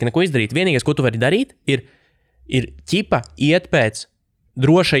fiziski neko izdarīt. Vienīgais, ko tu vari darīt, ir ķipa iet pēc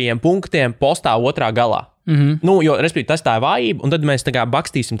drošajiem punktiem postā otrā galā. Jo, respektīvi, tas tā ir vājība, un tad mēs tā kā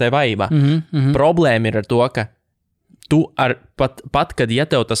bakstīsim tai vājībā. Problēma ir ar to, ka tu pat, kad ja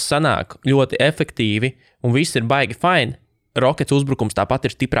tev tas sanāk ļoti efektīvi un viss ir baigi fine, Rockets uzbrukums tāpat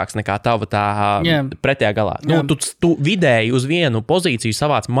ir stiprāks nekā tava pretējā galā. Tu vidēji uz vienu pozīciju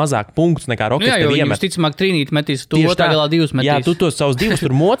savāc mazāk punktus nekā Rockets tev iemet. Jā, visticamāk trīnīt metīs, tu otrā galā divus metīs. Jā, tu tos savus divus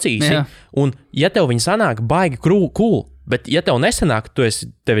tur mocīsi, un ja tev viņi sanāk, baigi cool, bet ja tev nesanāk,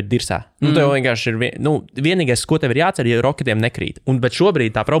 tev ir dirsā. Tev vienkārši ir, vienīgais, ko tev ir jācer, ja Rocketiem nekrīt. Bet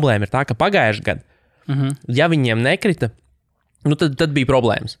šobrīd tā problēma ir tā, ka pagājuši gadu, ja viņiem nekrita, tad bija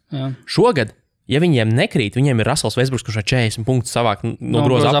problēmas. Šogad, ja viņiem nekrīt, viņiem ir Russells Westbrooks, kurš ar 40 punktus savāk no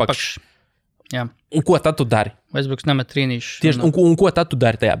groza apakš. Jā. Un ko tad tu dari? Westbrooks nemet trīnīšu. Tieši, un ko tad tu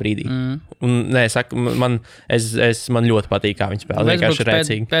dari tajā brīdī? Man ļoti patīk, kā viņi spēlē.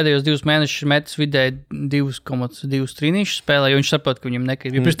 Westbrooks pēdējos 2 mēnešus metis vidēji 2,2 trīnīšu spēlē, jo viņš saprot, ka viņam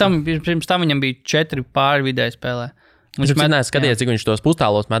nekrīt. Pirms tam viņam bija 4 pāri vidēji spēlē. Viņš skaties, cik viņš tos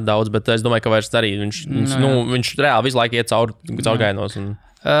pustālos met daudz, bet es domāju, ka vairs arī viņš reāli visu laiku iet caur gainos.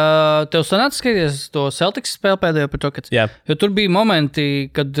 Tev sanāca skatīties to Celtics spēli pēdējo pret Rockets? Jā. Jo tur bija momenti,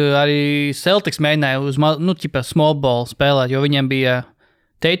 kad arī Celtics mēģināja uz small ball spēlēt, jo viņiem bija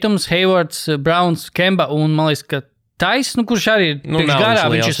Tatums, Haywards, Browns, Kemba un, man liekas, ka Tais, kurš arī ir garā,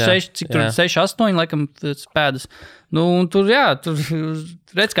 viņš ir 6-8, laikam, pēdas. Un tur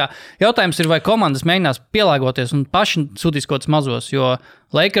redz kā, jautājums ir, vai komandas mēģinās pielāgoties un paši sūtīs kaut kāds mazos, jo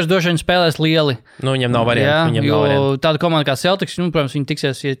Lakers droši vien spēlēs lieli. Viņam nav variantu. Jo tāda komanda kā Celtics, protams, viņi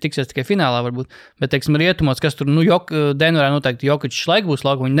tiksies tikai finālā varbūt, bet, teiksim, rietumos, kas tur, Denverā noteikti Jokičs laik būs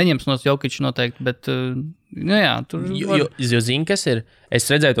lauku, viņi neņems no Jokičs noteikti, bet, tur... Jo zini, kas ir? Es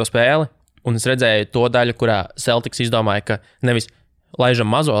redzēju to spēli, un es redzēju to daļu, kurā Celtics izdomāja, ka nevis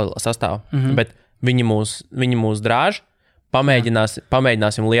laižam mazo sastāvu, bet viņi mūs drāž,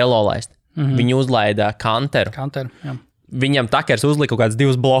 pamēģināsim lielo laist. Viņi uzlaida Kanteru. Jā. Viņam Takers uzlika kaut kāds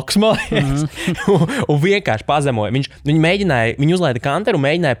 2 blokus, man liekas, un vienkārši pazemoja. Viņi uzlaida Kanteru un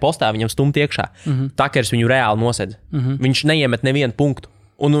mēģināja postā viņam stumt iekšā. Takers viņu reāli nosedz. Viņš neiemet nevienu punktu.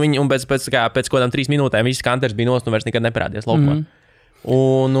 Un pēc kaut kādām 3 minūtēm viss Kanters bija nost un vairs nekad neparādies laukumā.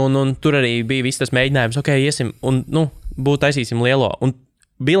 Un tur arī bija viss tas mēģinājums, iesim un, taisīsim lielo. Un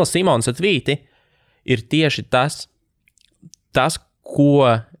Bila Simonsa tvīti ir tieši tas,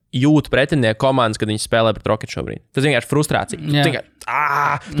 ko jūt pretinieku komandas, kad viņi spēlē pret Rockets šobrīd. Tas vienkārši frustrācija.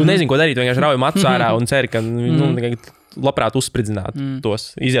 Tu nezini, ko darīt, vienkārši rauj matus ārā un ceri, ka labprāt uzspridzināt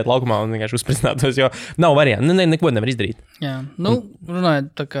tos, iziet laukumā un vienkārši uzspridzināt tos, jo nav variantu, neko nevar izdarīt. Jā, runājot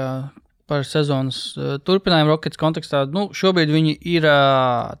tā kā par sezonas turpinājumu Rockets kontekstā, šobrīd viņi ir,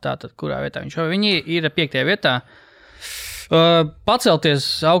 tātad, kurā vietā viņi ir 5. vietā.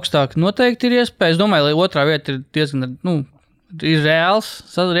 Pacelties augstāk noteikti ir iespēja. Es domāju, lai otrā vieta ir diezgan, ir reāls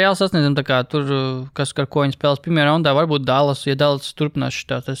sasniedzam, tā kā tur, ar ko viņi spēlēs pirmajā raundā, varbūt Dallas, ja Dallas turpinās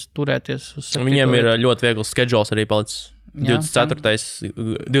turēties uz 7. Viņiem ir ļoti viegls schedules arī palicis.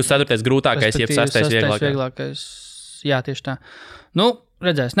 24. grūtākais, jeb 6. vieglākais. Jā, tieši tā.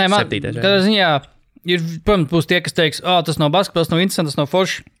 Redzēs. Nē, man, kādā ziņā, protams, būs tie, kas teiks, tas nav basketbols, tas nav interesants, tas nav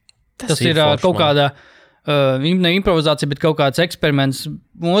forši. Tas ir kaut kādā, ne improvizācija, bet kaut kāds eksperiments.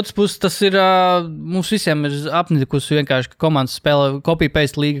 Otrs puses, tas ir, mums visiem ir apnikusi vienkārši, ka komandas spēlē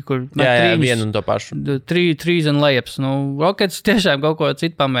copy-paste līga, kur vienu un to pašu. Trīs un layups. Rockets tiešām kaut ko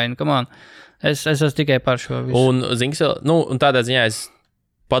citu pamēģina, come on. Es esmu tikai par šo visu. Un, zins, un tādā ziņā es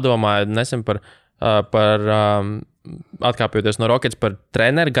padomāju nesen par atkāpjoties no Rockets par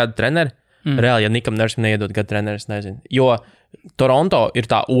gadu treneri. Reāli, ja Nikam Nursim neiedod gadu treneri, es nezinu. Jo Toronto ir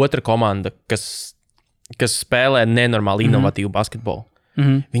tā otra komanda, kas spēlē nenormāli inovatīvu basketbolu.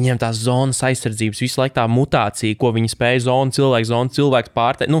 Viņiem tās zonas aizsardzības, visu laiku tā mutācija, ko viņi spēja cilvēks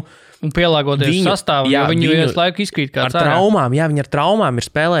pārteikt. Nu, un pielāgoties sastāvam, jo viņi visu laiku izkrīt kāds ar traumām. Jā, viņi ar traumām ir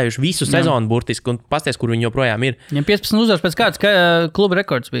spēlējuši visu sezonu burtiski, un pasties, kur viņi joprojām ir. Viņam 15 uzvaras pēc kāds kluba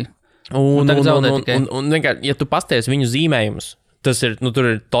rekords bija. Un vienkārši, ja tu pasties viņu zīmējumus, tas ir, tur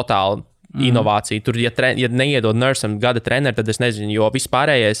ir totāli inovācija. Tur, ja neiedod Nursam gada treneri, tad es nezinu, jo viss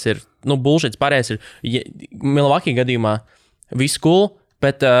pārējais ir, bullshits pārējais ir, Milwaukee gadījumā viss cool,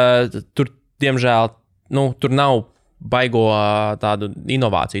 bet tur, diemžēl, tur nav baigo tādu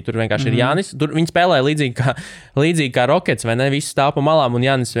inovāciju. Tur vienkārši ir Jānis. Tur viņi spēlē līdzīgi kā Rockets, vai ne? Visi stāv pa malām un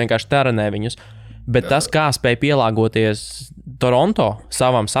Jānis vienkārši terenē viņus. Bet tas, kā spēja pielāgoties Toronto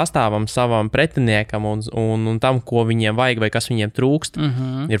savam sastāvam, savam pretiniekam un tam, ko viņiem vajag vai kas viņiem trūkst,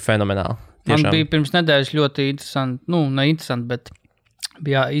 ir fenomenāli. Tiešām. Man bija pirms nedēļas ļoti interesanti, ne interesanti, bet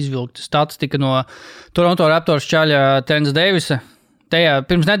bija izvilkta statistika no Toronto Raptors čaļa Terence Davisa.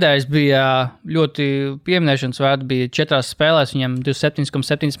 Pirms nedēļas bija ļoti pieminēšanas vērts, bija 4 spēlēs, viņam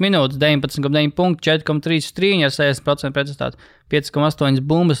 27,7 minūtes, 19,9 punkti, 4,3 strīņi ar 60% pretstātu, 5,8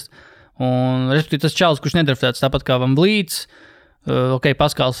 bumbas. Un, respektīvi, tas čalis, kurš nedraftēts tāpat kā Van Vliets,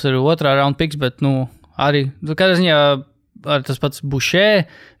 Paskals ir otrā raunda piks, bet, arī, kādā ziņā, ar tas pats Bušē,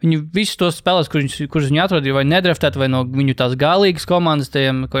 viņi visus tos spēlēs, kurus viņi atrod, ir vai nedraftēti, vai no viņu tās galīgas komandas,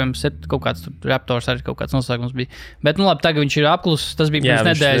 kuriem kaut kāds Raptors arī kaut kāds noslēgums bija. Bet, labi, tagad viņš ir apklusis, tas bija pirms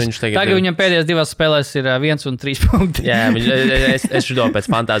nedēļas. Tagad viņam pēdējās 2 spēlēs ir 1 un 3 punkti. Jā, es domāju pēc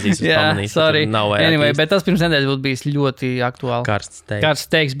fantāzijas pamanīju. Sorry. Anyway, bet tas pirms nedēļas būtu bijis ļoti aktuāli. Karsts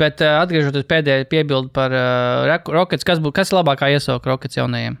teiks, bet atgriežoties pēdējā piebildi par Rockets, kas ir labākā iesauka Rockets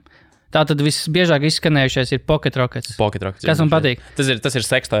jaunajiem? Tātad visbiežāk izskanējušais ir Pocket Rockets. Kas man patīk? Tas ir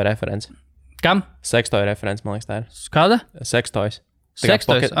Sextoy referents. Kam? Sextoy referents, man liekas, tā ir. Kāda? Sextoys.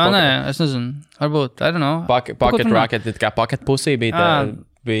 Sextoys? Nē, es nezinu. Varbūt, I don't know. Pocket Rocket, kā Pocket Pussy bija,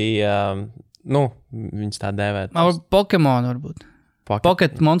 viņas tā dēvēt. Pokemon varbūt.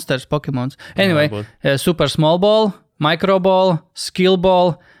 Pocket Monsters, Pokemons. Anyway, Super Small Ball, Micro Ball, Skill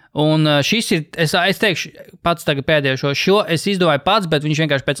Ball. Un šis ir, es teikšu, pats tagad pēdējo šo es izdomāju pats, bet viņš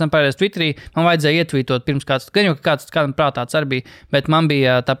vienkārši pēc tam parādījās Twitterī. Man vajadzēja ietvītot pirms kādam prātā tas arī bija, bet man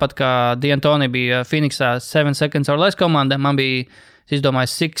bija tāpat kā D'Antoni bija Phoenixā 7 seconds or less komanda, man bija, es izdomāju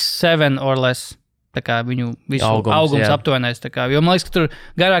 6, 7 or less. Tā kā viņu visu augums aptuvenais. Jo man liekas, ka tur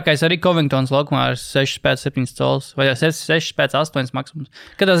garākais arī Covingtons laukumā ar 6,7 cols vai 6,8 maksimums.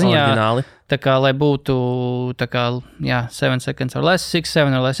 Kādā ziņā, tā kā, lai būtu, tā kā, 7 seconds or less, 6,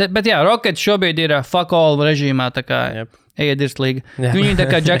 7 or less. Bet Rockets šobrīd ir fuck all režīmā, tā kā ejiet dirst līga. Viņi tā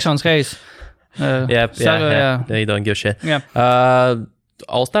kā Jacksons Hayes. They don't give shit.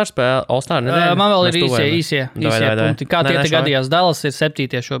 All-Star spēle, All-Star nedēļa? Man vēl ir īsie punkti. Kā tie gadījās, Dallas ir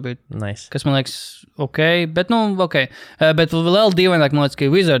 7. šobrīd. Nice. Kas man liekas, bet ok. Bet vēl dīvaināk, man liekas, ka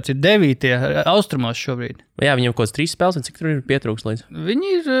Wizards ir 9. austrumos šobrīd. Jā, viņiem kaut kāds 3 spēles, un cik tur ir pietrūks līdz? Viņi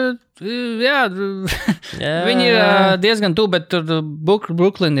ir, viņi ir diezgan tuvu, bet tur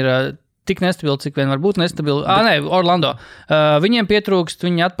Brooklyn ir tik nestabili, cik vien var būt nestabili. Nē, Orlando. Viņiem pietrūkst,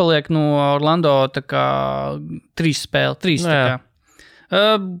 viņi atpaliek no Orlando tā kā 3 spēle, 3 tā kā.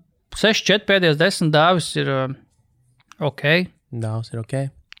 6-4 pēdējās 10 Dāvis ir ok. Dāvis ir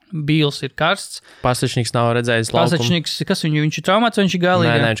ok. Bīls ir karsts. Pasečniks nav redzējis laukumu. Pasečniks, kas viņš ir traumāts vai viņš ir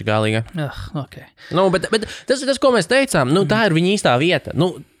galīga? Nē, viņš ir galīga. Okay. Bet tas ir tas, ko mēs teicām. Tā ir viņa īstā vieta.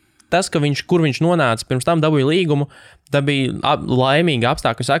 Tas, kur viņš nonāca, pirms tam dabūja līgumu, tā bija laimīga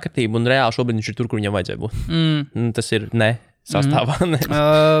apstākļu sakritība, un reāli šobrīd viņš ir tur, kur viņam vajadzēja būt. Tas ir sastāvā.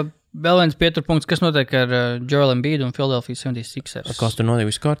 Vēl viens pieturpunkts, kas notiek ar Joel Embiid un Philadelphia 76ers. Kas tur notiek?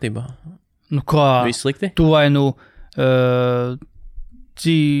 Viss kārtībā? Kā? Viss slikti? Tu vai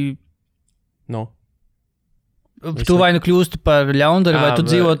Tu vai kļūsti par ļaundari, vai tu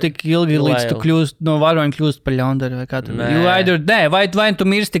dzīvo tik ilgi, līdz tu kļūst no varoņa kļūst par ļaundari, vai kā tu? Vai tu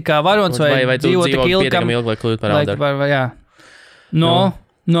mirsti kā varons, vai dzīvo tik pietiekami ilgi, lai kļūst par ļaundari?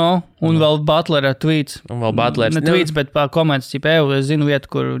 Un vēl Butlera tweets. Ne tweets, bet komentas, es zinu vietu,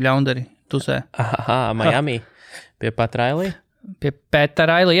 kur ļaundari tusē. Miami. Pie Pat Riley? Pie Peta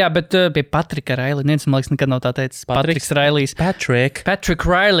Riley, bet pie Patrika Riley. Neviens, man liekas, nekad nav tā teicis. Patriks Rileys. Patrick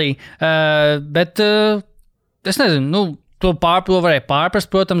Riley. Bet es nezinu, to varēja pārprast,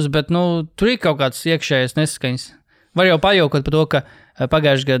 protams, bet tur ir kaut kāds iekšējais nesaskaņas. Var jau pajaukot par to, ka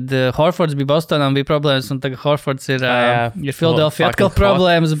pagājušajā gadā Horfords bija Bostonā un bija problēmas, un tagad Horfords ir Philadelphia atkal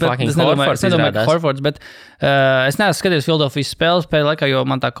problēmas, bet es nedomāju, ka Horfords, bet es neesmu skatījies Philadelphia spēles pēdējā laikā, jo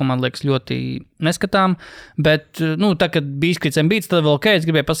man tā komanda liekas ļoti neskatām, bet, tā, kad bija izkrits Embiids, tad vēl ok, es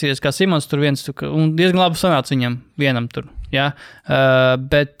gribēju pasīties, kā Simons tur viens, un diezgan labi sanāca viņam vienam tur,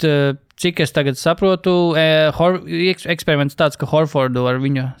 bet cik es tagad saprotu, eksperiments tāds, ka Horfordu ar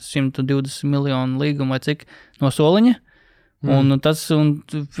viņu 120 miljonu līgumu vai cik no soliņa. Un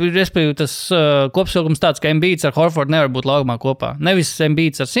respektīvi, tas kopsavilkums tāds, ka Embiids ar Horfordu nevar būt laukumā kopā. Nevis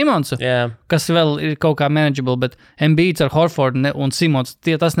Embiids ar Simonsu, kas vēl ir kaut kā manageable, bet Embiids ar Horfordu un Simons,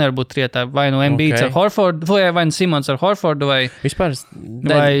 tas nevar būt trietā. Vai nu Embiids ar Horfordu, vai nu Simons ar Horfordu,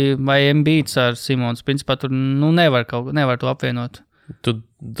 vai Embiids ar Simons. Principā tur nevar to apvienot. Tu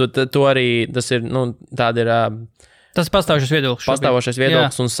arī, tas ir, tāda ir... Tas pastāvošais viedoklis. Pastāvošais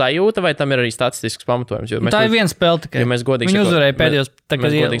viedoklis un sajūta, vai tam ir arī statistisks pamatojums? Tā ir viena spēle tikai. Viņi uzvarēja pēdējos.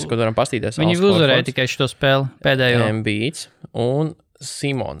 Mēs godīgi varam pastīties. Viņi uzvarēja tikai šo spēli pēdējo. Embiids un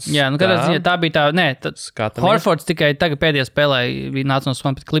Simons. Jā, kādā ziņā tā bija tā. Horfords tikai tagad pēdējā spēlē bija nāca no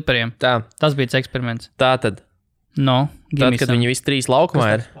Swan pret Clipperiem. Tas bija tas eksperiments. Tātad. Tad, kad viņi visi trīs laukumā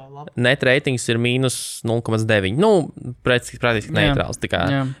ir, net ratings ir mīnus 0,9. Praktiski neitrāls.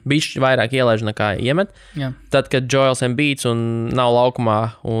 Bišķi vairāk ielaiž nekā iemet. Tad, kad Joels Embiids nav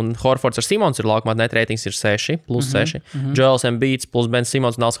laukumā un Horfords ar Simons ir laukumā, net ratings ir 6, plus 6. Joels Embiids plus Ben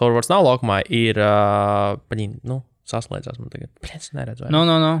Simons un Al Horfords nav laukumā, ir, saslēdzās man tagad. Es neredzu.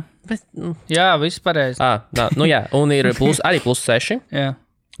 Bet, jā, viss pareizi. Jā, un ir arī plus 6. Jā.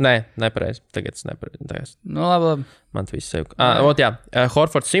 Nē, nepareizi. Tagad es nepareizi. Labi. Man tas viss sev.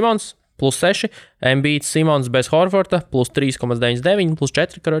 Horfords Simons plus 6, Embiids Simons bez Horforda plus 3,99, plus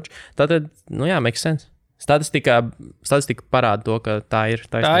 4, karoči. Tātad, makes sense. Statistika parāda to, ka tā ir.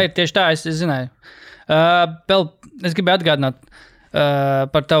 Tā ir, tieši tā, es zināju. Vēl es gribēju atgādināt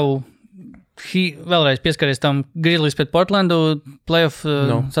par tavu vēlreiz pieskaries tam Grizzlies pret Portlandu playoff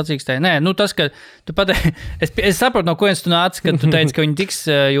sacīkstē. Nē, tas, ka tu pateici, es saprotu, no kurienes tu nāci, kad tu teici, ka viņi tiks,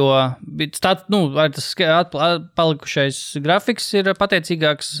 jo tas palikušais grafiks ir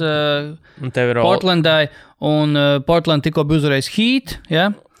pateicīgāks Portlandai, un Portland tikko bija uzvarējis Heat,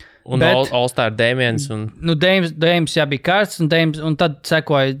 ja? Un All-Star Damians. Damians bija kārsts, un tad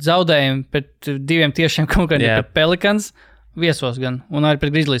sekoja zaudējumi pret diviem tiešiem konkurentiem, pret Pelicans viesos gan, un arī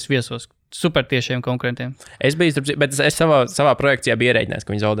pret Grizzlies viesos. Super tiešiem konkurentiem. Es biju, bet es savā projekcijā biju ierēķinājis,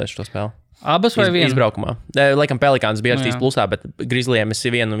 ka viņi zaudēs šo spēli. Abas vai viena? Izbraukumā. Laikam Pelikāns bija ar 3 plusā, bet Grizzlyiem es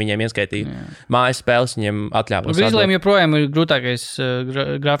vienu viņiem ieskaitīju. Mājas spēles viņiem atļāvos. Grizzlyiem joprojām ir grūtākais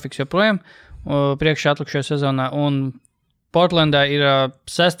grafiks joprojām priekšā atlikušajā sezonā, un Portlandā ir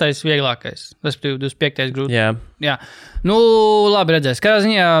 6. vieglākais, respektīvi 25. grūti. Jā. Labi redzēs. Kādā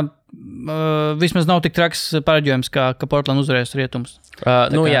ziņā vismaz nav tik traks pareģojums, ka Portland uzvarēs rietums.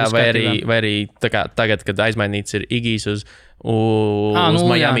 Vai arī tagad, kad aizmainīts ir Igijs uz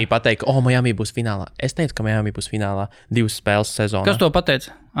Miami, pateikt, ka Miami būs finālā. Es teicu, ka Miami būs finālā 2 spēles sezonā. Kas to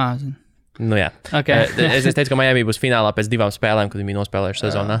pateica? Jā. Okay. Es teicu, ka Miami būs finālā pēc 2 spēlēm, kad viņi nospēlējuši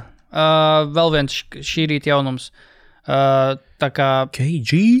sezonā. Vēl viens šī rīta jaunums. Tā kā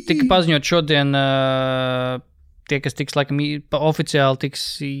KG tika paziņot šodien tie, kas tiks, laikam, oficiāli tiks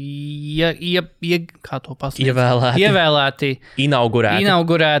ievēlēti,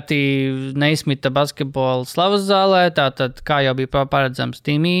 inaugurēti Neismita basketbola slavas zālē, tātad, kā jau bija paredzams,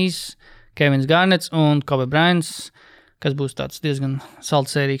 Timijs, Kevins Garnets un Kobe Bryants, kas būs tāds diezgan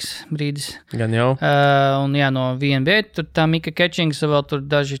saldsērīgs brīdis. Gan jau. Un no VNB, tur tā Mika Ketchings, vēl tur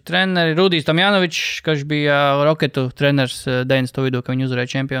daži treneri, Rudijs Tomjanovičs, kas bija Roketu treneris 90. vidū, ka viņi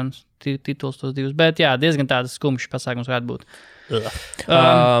uzvarēja čempionus tituls tos 2, bet diezgan tāds skumjš pasākums varētu būt.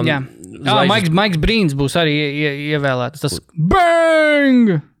 Maiks Brīns būs arī ievēlēts. Tas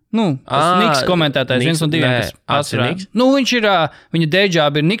BANG! Tas Niks komentētājs, viens no 2, kas pasarā. Viņš ir, viņa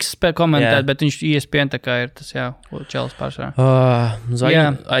dayjob ir Niks komentēt, bet viņš ESPN tā kā ir tas, čels pārsvarā.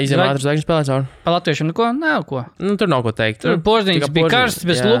 Aiziem ātri zvaigžņu spēlēs ar? Pa latviešiem nav ko. Tur nav ko teikt. Tur Porziņš bija karsts,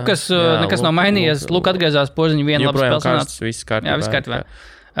 bez Lukas, nekas nav mainījies. Luka atgriezās, Porziņu vienu labu spēles sanāca. Viss kārtībā. Viss kārtībā.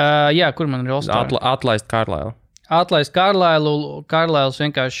 Kur man ir All-Star? Atlaist Carlisle. Atlaist Carlisle, Carlisle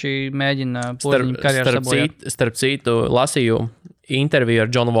vienkārši mēģina Porziņu karjeru sabojāt. Starp citu, lasīju interviju ar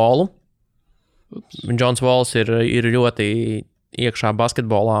Johnu Wallu. Johns Walls ir ļoti iekšā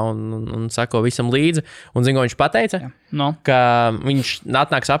basketbolā un sako visam līdzi. Un zinu, ko viņš pateica? Ka viņš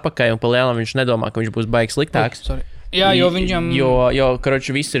atnāks apakaļ un pa lielam viņš nedomā, ka viņš būs baigs sliktāks. Jo viņam... Jo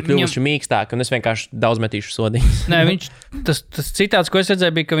karoči, viss ir kļuvuši mīkstāk, un es vienkārši daudz metīšu sodīt. Nē, tas citāts, ko es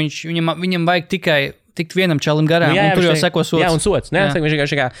redzēju, bija, ka viņam vajag tikai tikt vienam čalim garām, un tur jau seko sods. Jā, un sods.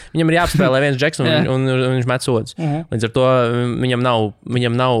 Viņam ir jāapspēlē viens džeks, un viņš met sods. Līdz ar to viņam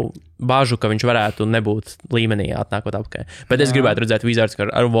nav bāžu, ka viņš varētu nebūt līmenī atnākot apakaļ. Bet es gribētu redzēt Wizards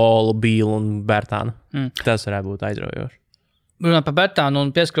ar Wallu, Beal un Bertānu. Tas varētu būt aizraujoši. Runāt par Bertānu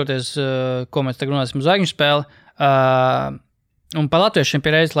un pieskaroties, ko mēs tagad runāsim uz zvaigžņu spēli, un par latviešiem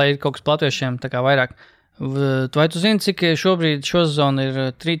pie reizes, lai ir kaut kas par latviešiem tā kā vairāk. Vai tu zini, cik šobrīd šo sezonu ir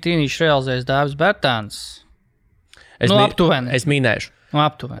trīnīši realizējis Dāvis Bērtāns? Aptuveni. Es minēšu.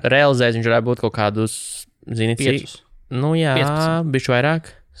 Aptuveni. Realizējis viņš varētu būt kaut kādus, zini, 5. Nu jā, 15. bišķi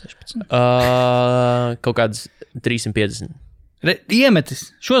vairāk. 16. Kaut kāds 350. Iemetis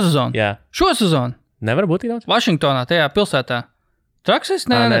šo sezonu? Jā. Šo sezonu? Nevar būt tik daudz? Vašingtonā, tajā pilsētā. Traksis?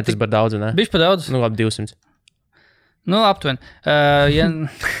 Nē, tas par daudz, ne? Bišķi par daudz. Nu, labi, 200. Nu, aptuveni.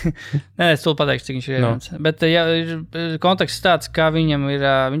 Nē, es tūlīt pateikšu, cik viņš ir iemetis. Bet konteksts tāds, kā viņam ir,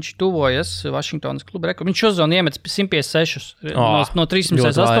 viņš tuvojas Vašingtonas kluba rekordu. Viņš šo sezonu iemetis 156 no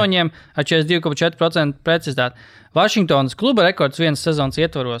 308 ar 42,4% precizitāti. Vašingtonas kluba rekords vienas sezonas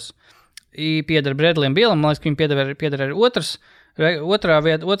ietvaros pieder Bredlijam Bielam, man liekas, ka viņam pieder arī otrs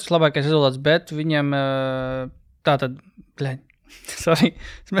labākais rezultāts, bet viņam tātad, sorry,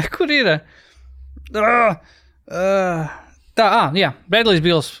 kur ir? Jā, Bredlijs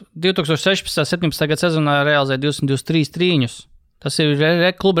Bils 2016.17. gada sezonā realizēja 223 trīņus. Tas ir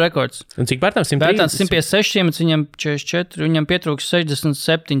kluba rekords. Un cik Bērtāns? 130? Bērtāns 156, viņam 44, viņam pietrūks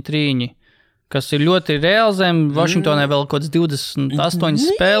 67 trīņi, kas ir ļoti realizēm. Vašingtonai vēl kaut kāds 28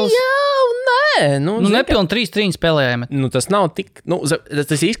 spēles. Nu, nepilni 3 trīņi spēlējām. Tas nav tik,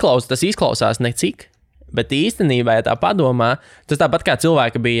 tas izklausās necik. Bet īstenībā, ja tā padomā, tas tāpat kā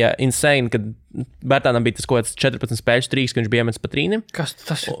cilvēki bija insane, kad Bērtānam bija tas kaut kāds 14 spēļu trīks, ka viņš bija iemetis pa trīnim. Kas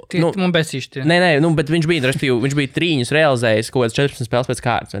tas ir? Man besīši tie. Nē, bet viņš bija trīņus realizējis kaut kāds 14 spēles pēc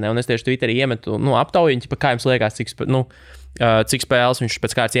kārtas, vai ne? Un es tieši Twitterī iemetu, aptaujiņu, kā jums liekas, cik spēles viņš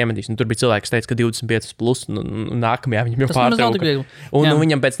pēc kārtas iemetīs. Un tur bija cilvēki, kas teica, ka 25 plus, un nākamajā viņam jau pārtrauka. Un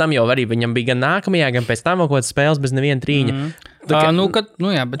viņam pēc tam jau arī, viņam bija gan nākamajā, gan pēc tam kaut kādas spēles bez neviena trīņa.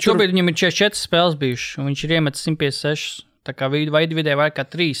 Bet šobrīd viņam ir 44 spēles bijušas, un viņš ir iemetis 156. Tā kā vidē vairāk kā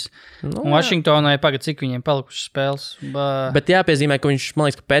 3. Un Vašingtonai cik viņiem palikušas spēles. Bet jāpiezīmē, ka viņš, man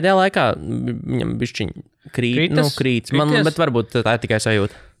liekas, ka pēdējā laikā viņam bišķiņ krītas. Bet varbūt tā ir tikai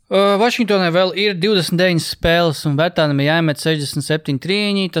sajūta. Vašingtonai vēl ir 29 spēles, un Bērtānam ir jāiemet 67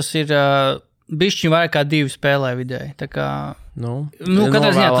 trīņi. Tas ir bišķiņ vairāk kā 2 spēlē vidēji. Tā kā, katrā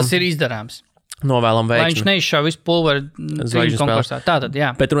ziņā tas ir izdarāms. Novēlam veiksmi. Lai viņš neizšāv visu pulveri trīņu konkursā. Tātad,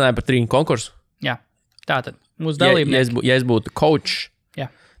 jā. Bet runāja par trīņu konkursu? Jā, tātad. Mūsu dalībnieki. Ja es būtu coach,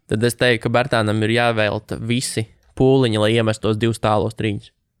 tad es teiktu, ka Bērtānam ir jāvēlta visi pūliņi, lai iemestos 2 tālos trīņus.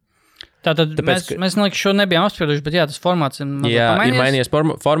 Tātad mēs šo nebijām apsprieduši, bet tas formāts ir mazliet pamainījies. Ir mainījies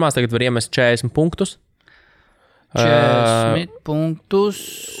formāts, tagad var iemest 40 punktus. 40 punktus.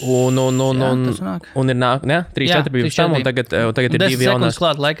 Un ir 3-4 bija tam, un tagad ir 2 jaunas.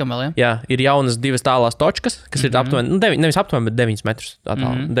 Klāt, laikam vēl, jā, ir jaunas 2 tālās točkas, kas ir aptuveni, nevis aptuveni, bet 9 metrus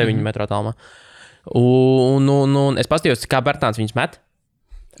attālumā, 9 metru attālumā. Un es paskatījos, kā Bērtāns viņus met.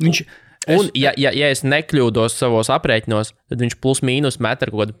 Ja es nekļūdos savos aprēķinos, tad viņš plus mīnus met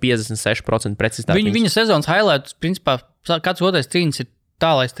ar kaut kādu 56% precizitāti. Viņa sezonas highlights, principā, kāds otrais trīnis ir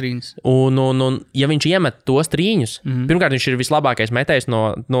tālais trīnis. Un ja viņš iemet tos trīņus, pirmkārt, viņš ir vislabākais metējs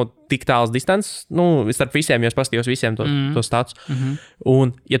no tik tālas distances, starp visiem, jo es paskatījos visiem tos status.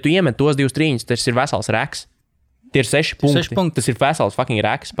 Un ja tu iemet tos 2 trīņus, tas ir vesels reks. Tie ir 6 punkti. Tas ir vesels fucking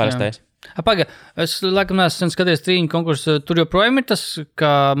reks parastais. Paga, es laikam neesmu skatījies trīņu konkursu. Tur joprojām ir tas,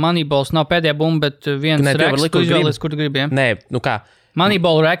 ka Moneyballs nav pēdējā bumba, bet viens reks, tu izvēlies, kur tu gribi. Nē, kā?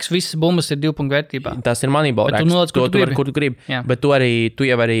 Moneyball reks, visas bumbas ir 2 punktu vērtībā. Tas ir Moneyball reks. Tu noliec, kur tu gribi. Bet tu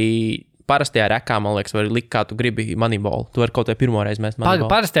jau arī parastajā rekā, man liekas, vari likt, kā tu gribi Moneyball. Tu vari kaut vai pirmo reizi mest Moneyball.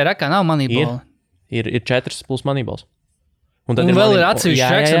 Paga, parastajā rekā nav Moneyball. Ir 4 plus Moneyballs. Un vēl ir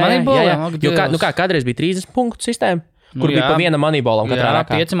atsevišķi reks ar Moneyball. Jo kādreiz bija 30 punktu sistēma. Kur bija pa viena moneyballam katrā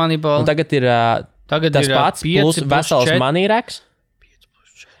rakā. 5 moneyballi. Un tagad ir tas pats plus vesels money reks.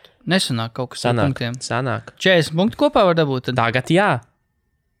 Nesanāk kaut kas ar punktiem. Sanāk. 40 punktu kopā var dabūt. Tagad jā.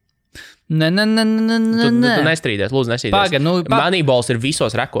 Nē. Tu nestrīdies, lūdzu nestrīdies. Moneyballs ir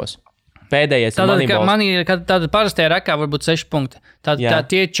visos rekos. Pēdējais ir moneyballs. Tāda parastajā rekā var būt 6 punkti.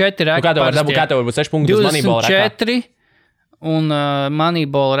 Tie 4 reki. Kā tev var būt 6 punkti uz moneyball rekā? 24. Un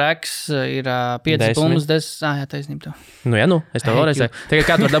Moneyball reks ir 5 punktus. Jā, taisnība tev. Es tev vēlreiz saku. Tagad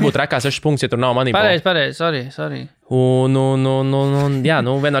kā tu var dabūt rekā 6 punktus, ja tur nav Moneyball? Pareizi, sorry.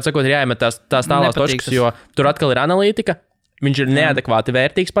 Vienmēr sakot, ir jāiemet tās tālās točkas, jo tur atkal ir analītika. Viņš ir neadekvāti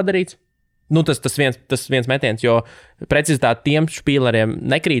vērtīgs padarīts. Tas viens metiens, jo precizitāte tiem špīleriem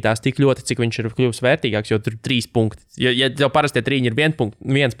nekrītās tik ļoti, cik viņš ir kļuvis vērtīgāks, jo tur 3 punkti. Ja tev parastie trīņi ir 1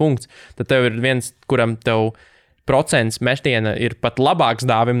 punkts, tad tev ir viens, kuram tev procents metiena ir pat labāks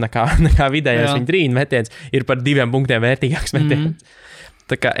dāvim nekā vidējais viņa trīņu metiens, ir par 2 punktiem vērtīgāks metiens.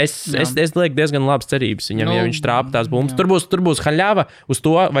 Tā kā es lieku diezgan labas cerības viņam, ja viņš trāpa tās bumbas. Tur būs haļāva uz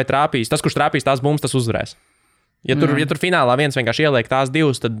to, vai trāpīs. Tas, kurš trāpīs tās bumbas, tas uzvarēs. Ja tur finālā viens vienkārši ieliek tās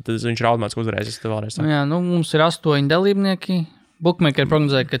divas, tad viņš ir automātiski uzvarējis. Jā, mums ir 8 dalībnieki. Bookmaker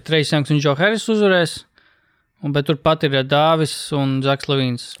prognozēja, ka Trejs Youngs un Joe Harris uzvarēs. Bet turpat ir Dāvis un Zaks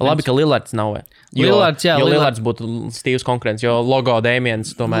Levīns. Labi, ka Lillards nav. Lillards būtu stīvs konkurents, jo logo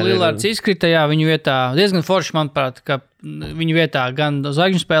Damiens tomēr Lillards izkrita, viņu vietā. Diezgan forši, manuprāt, ka viņu vietā gan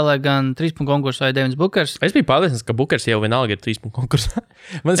zvaigžņu spēlē, gan 3-punktu konkursā vai Devins Bookers. Es biju pārliecināts, ka Bookers jau vienalga ir 3-punktu konkursā.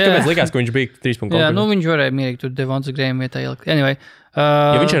 Man kāpēc likās, ka viņš bija 3-punktu konkursā. Jā, viņš varēja mierīgi tur Devonsa Graham vietā ielikt. Anyway.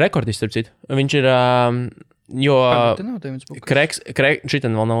 Jo viņš ir rekordists, starp citu. Viņš ir... Jo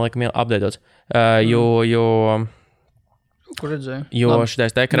šitan vēl nav laikam apdētots. Kur redzēju? Jo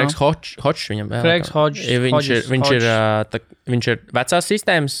šitais te Craigs Hodges viņam. Craigs Hodges. Viņš ir vecās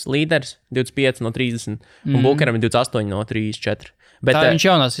sistēmas līderis 25 no 30 un Bookeram ir 28 no 34. Bet, tā viņš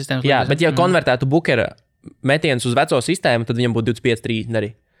jaunās sistēmas līderis. Jā, bet ja konvertētu Bookera metienus uz veco sistēmu, tad viņam būtu 25-30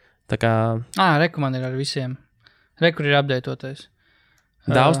 arī. Tā kā... Reku man ir ar visiem. Rekur ir apdētotais.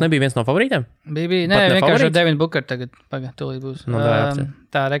 Dāvs nebija viens no favorītiem? Bija. Nē, vienkārši ar Devin Booker tagad. Tūlīt būs.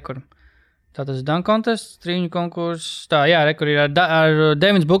 Tā rekur. Tā tas ir dunk contest, 3 konkurss. Tā, jā, rekur ir ar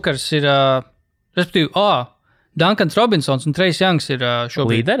Devins Bookers ir, respektīvi, Duncans Robinsons un Trejs Youngs ir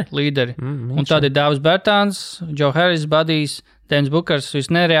šobrīd līderi. Un tad ir Dāvis Bertāns, Joe Harris, Buddies, Devins Bookers,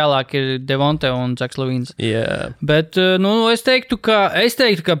 visnereālāk ir Devonte un Zaks Levīns. Yeah. Bet, es teiktu,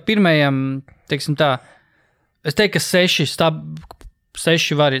 ka pirmajam, teiksim tā, es teiktu, ka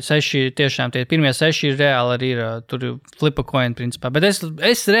 6 tiešām tie pirmie 6 ir reāli arī ir tur flipa coin principā, bet es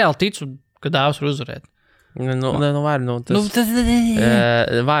reāli ticu, ka Dāvs var uzvarēt.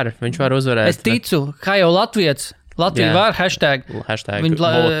 Var, viņš var uzvarēt. Es ticu, kā jau Latvijas, Latvija var hashtag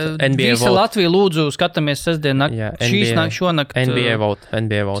NBA visa Latvija lūdzu skatāmies sestdien šonakt. NBA vote.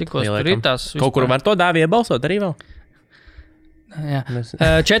 Cikos tur ir tās? Kaut kur var to Dāviju balsot arī vēl? Jā.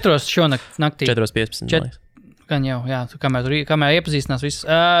 4 šonakt naktī. 4:15. Gan jau, jā, kamēr iepazīstinās viss.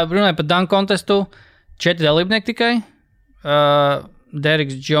 Runāju par dunk contestu, 4 dalībnieki tikai.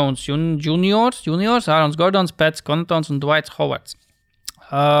 Derrick Jones juniors, Ārons Gordons, Pats Connaughtons un Dwights Howards.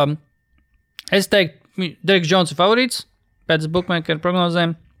 Es teiktu, Derrick Jones ir favorīts pēc bookmaker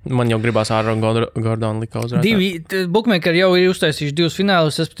prognozēm. Man jau gribās Āronu Gordonu lika uzvarēt. Bookmaker jau ir uztaisījuši 2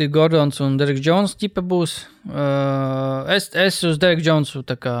 finālus, respektīvi Gordons un Derrick Jones ķipa būs. Es uz Derrick Jonesu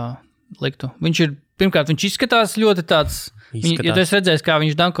tā kā liktu. Pirmkārt, viņš izskatās ļoti tāds, ja tu esi redzējis, kā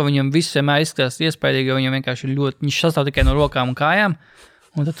viņš danko, viņam viss vienmēr izskatās iespaidīgi, jo viņam vienkārši ir ļoti, viņš sastāv tikai no rokām un kājām,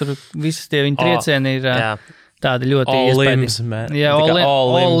 un tad tur visas tie viņa triecieni ir tādi ļoti iespaidīgi. Jā,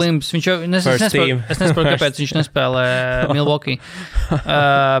 all limbs. Es nesaprotu, kāpēc viņš nespēlē Milwaukee.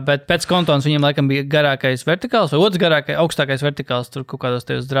 Bet pēc Connaughtons viņam laikam bija garākais vertikāls, vai otrs garākais, augstākais vertikāls, tur kaut kādos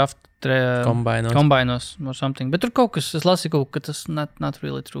tajos draft kombainos or something. Bet tur kaut kas, es lasīju, ka tas not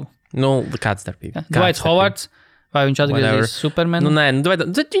really true. Kāds starpība? Dwights Howards, vai viņš atgriezīs Superman?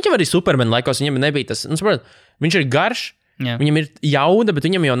 Viņš jau arī Superman laikos, viņam nebija tas, viņš ir garš, viņam ir jauda, bet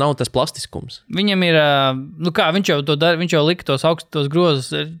viņam jau nav tas plastiskums. Viņam ir, viņš jau to dara, viņš jau lika tos augstos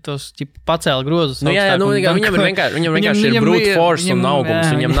grozus, tos pacēla grozus. Viņam vienkārši ir brute force un augums,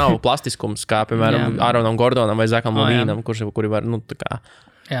 viņam nav plastiskums, kā, piemēram, Āronam Gordonam vai Zakam Levīnam, kuri var,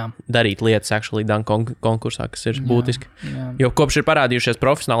 darīt lietas actually dunk konkursā, kas ir būtiski. Jo kopš ir parādījušies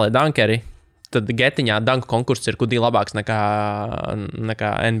profesionālai dunkeri, tad getiņā dunk konkurss ir kudī labāks nekā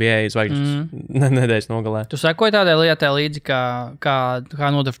NBA zvaigžņas nedēļas nogalē. Tu sakoji tādai lietai līdzi, kā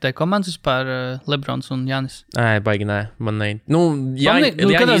nodraftē komandas vispār Lebrons un Janis? Baigi nē, man ne. Janis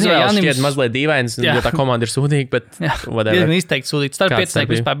izvēles šķiet mazliet dīvains, jo tā komanda ir sūdīga, bet whatever. Diezgan izteikti sūdīgi. Starp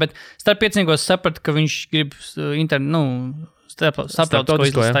pieciniekos vispār, bet starp pieciniekos sapratu, ka viņš grib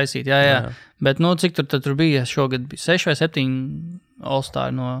starptautisko iztaisīt. Jā. Bet, cik tur bija šogad? 6 vai 7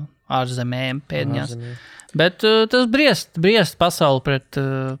 All-Star no ārzemēm pēdņās. Bet tas briest pasauli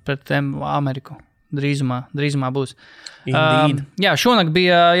pret Ameriku. Drīzumā būs. Jā, šonakt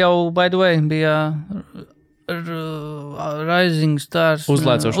bija jau, by the way, bija Rising Stars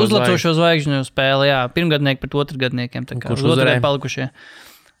uzlēcošo zvaigžņu spēle, jā. Pirmgadnieki pret otrgadniekiem. Kurš uzvarēja? Palikušie.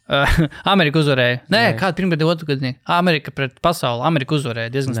 Amerika uzvarēja. Nē, kāda pirmgadnieka otrgadnieka? Amerika pret pasauli. Amerika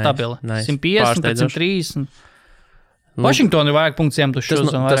uzvarēja diezgan stabili. 150 pret 130. Washington ir vairāk punktus iemetuši uz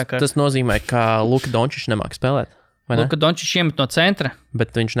un vairāk. Tas nozīmē, ka Luka Dončičs nemāk spēlēt. Luka Dončičs iemet no centra.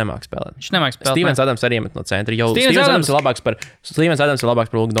 Bet viņš nemāk spēlēt. Stevens Adams arī iemet no centra. Stevens Adams ir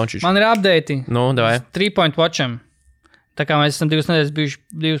labāks par Luka Dončiču. Man ir update. Davai. 3-point watcham. Tā kā mēs esam 2 nedēļas bijuši,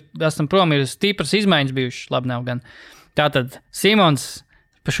 esam prom, ir stīpras izmaiņas bijušas. Labi, nav gan. Tātad Simons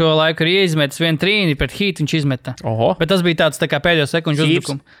Pa šo laiku arī izmetis vienu trīni pret Heat, viņš izmeta. Oho. Bet tas bija tāds tā kā pēdējo sekundžu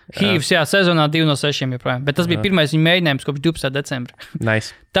uzbrukums. Heavs, jā, sezonā 2 no 6 joprojām. Bet tas bija pirmais viņa mēģinājums kopš 12. decembra.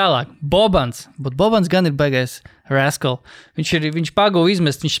 Nice. Tālāk, Bobans. Bet Bobans gan ir baigais rascal. Viņš pagūva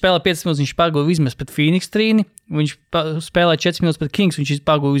izmest, viņš spēlē 5 minūtes, viņš pagūva izmest pret Phoenix trīni. Viņš spēlē 4 minūtes pret Kings, viņš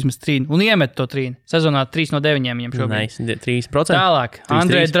pagūva izmest trīni. Un iemet to trīni. Sezonā 3 no 9 viņam šobrīd. Nice, 3%. Tālāk,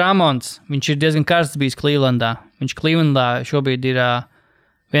 Andrej Drummons. Viņš ir diezgan karsts bijis Clevelandā. Viņš Clevelandā šobrīd ir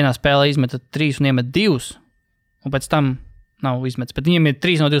vienā spēlē izmeta 3 un iemet 2. Un pēc tam nav izmetis. Bet viņam ir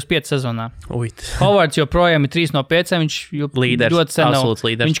 3 no 25 sezonā. Howards joprojām ir 3 no 5. Viņš līderis, ļoti sen nav.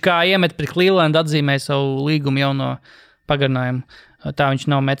 līderis. Viņš kā iemet pret Cleveland atzīmēja savu līgumu jauno pagarinājumu. Tā viņš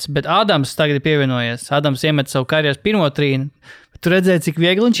nav metis. Bet Adams tagad ir pievienojies. Adams iemet savu karjeras pirmo trīnu. Tu redzēji, cik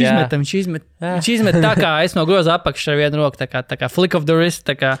viegli viņš izmeta. Viņš izmet tā kā es no groza apakšā ar vienu roku. Tā kā flick of the wrist.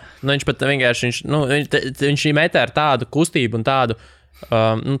 Nu, viņš pat vienkārši, viņš metē ar tādu kustību un tādu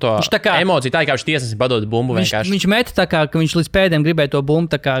emociju, tā kā viņš tiesnesim padod bumbu vienkārši. Viņš meta tā kā, ka viņš līdz pēdējiem gribēja to bumbu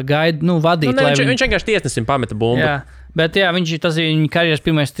tā kā gaida, vadīt. Viņš vienkārši tiesnesim pameta bumbu. Jā, bet jā, tas ir viņa karjeras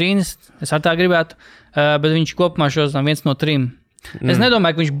pirmais trīnis, es ar tā gribētu, bet viņš kopumā šos 1 no 3. Es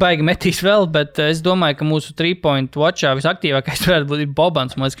nedomāju, ka viņš baigi metīs vēl, bet es domāju, ka mūsu 3-point watchā visaktīvākais varētu būt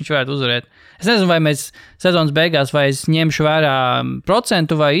Bobans, man liekas, ka viņš varētu uzvarēt. Es nezinu, vai mēs sezonas beigās, vai es ņemšu vērā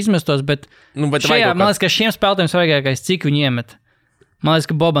procentu vai izmestos, bet šajā, man liekas, ka šiem spēlētājiem svarīgākais, cik viņi iemet. Man liekas,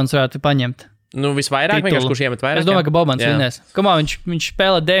 ka Bobans varētu paņemt. Visvairāk vienkārši, kurš iemet vairāk? Es domāju, ka Bobans vinnēs. Kamā, viņš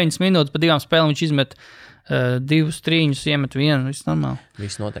spēlē 9 minūtes, pa 2 spēlēm viņš izmet 2 trīņus, iemet 1, viss normāli.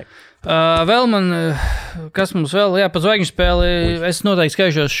 Viss notiek. Vēl man, kas mums vēl, jā, pa zvaigžņu spēli, es noteikti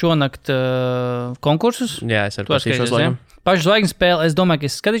skatīšos šonakt konkursus. Jā, es arī paskatīšos laikam. Pašu zvaigžņu spēli, es domāju, ka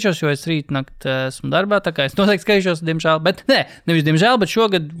es skatīšos, jo es rītnakt esmu darbā, tā kā es noteikti skatīšos, diemžēl, bet nevis diemžēl, bet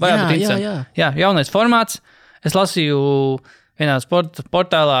šogad varētu būt interesanti. Jā, jaunais formāts. Es lasīju vienā sporta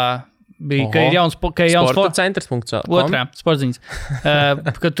portālā bija, ka ir jauns sportcentrs.com. Otrā, sportziņas.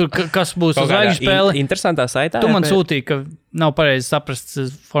 Ka tur, kas būs uz zvaigžņu spēle. Interesantā saitā. Tu man sūtīji, ka nav pareizi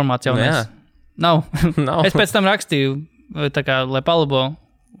saprasts formāts jaunais. Nav. Es pēc tam rakstīju, tā kā, lai palabo,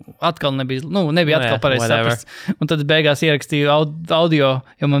 atkal nebija atkal pareizi saprasts. Un tad beigās ierakstīju audio,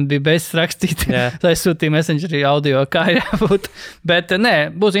 jo man bija bez rakstīt. Tā es sūtīju Messengerī audio, kā ir jābūt. Bet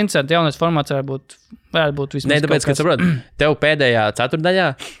būs interesanti, jaunais formāts varētu būt vismaz. Tāpēc, ka saprot, tev pēdējā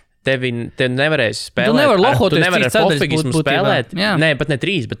ceturdaļā tevi nevarēsi spēlēt. Tu nevari lohoties, tu nevari ar pofigismu spēlēt. Nē, pat ne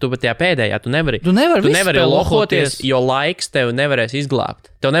 3, bet tu pat tajā pēdējā tu nevari. Tu nevari lohoties, jo laiks tev nevarēs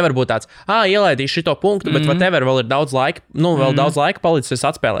izglābt. Tev nevar būt tāds, ielaidīšu šito punktu, bet whatever, vēl ir daudz laika, daudz laika palicis, es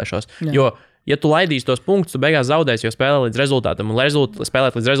atspēlēšos. Jo, ja tu laidīsi tos punktus, tu beigās zaudēsi, jo spēlē līdz rezultātam. Un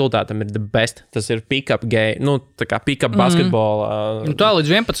spēlēt līdz rezultātam ir the best. Tas ir pick-up game, tā kā pick-up basketbola. Tā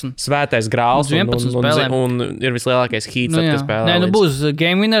līdz 11. Svētais grāls un ir vislielākais hīts, kas spēlē. Nē, būs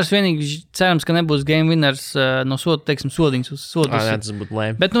game winners, vienīgi cerams, ka nebūs game winners no sodiņas uz sodu. Tas būtu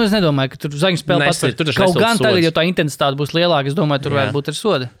lēm. Bet es nedomāju, ka tur zvaigžņu spēle pats. Kaut gan tagad, jo tā intensitāte būs lielāka, es domāju, tur varētu būt ar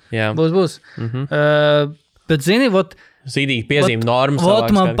sodi. Jā. Būs. Bet zini, Zīdīgi piezīme normas.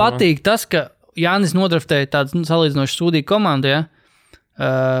 Man patīk tas, ka Jānis nodraftēja tādu salīdzinoši sūdīgu komandu, ja?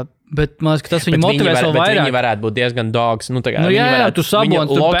 Bet man liekas, ka tas viņu motivēs vēl vairāk. Viņi varētu būt diezgan dogs. Tu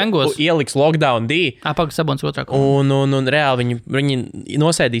Sabons, tur Bengos. Ieliks lockdown D. Pagaid, Sabons otrā komanda. Un reāli viņi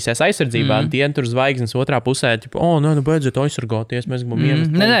nosēdīsies aizsardzībā. Tie tur zvaigznes otrā pusē, beidziet aizsargāties, mēs gribam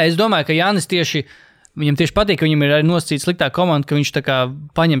iemest. Nē, es domāju, ka Jānis viņam tieši patīk, ka viņam ir arī nosacīta sliktā komanda, ka viņš tā kā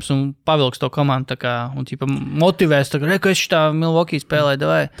paņems un pavilks to komandu tā kā, un tīpa motivēs, tā kā, ka es šitā Milwaukee spēlēju,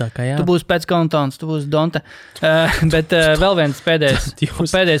 davai. Tu būsi pēc Countdowns, tu būsi Donte. Bet vēl viens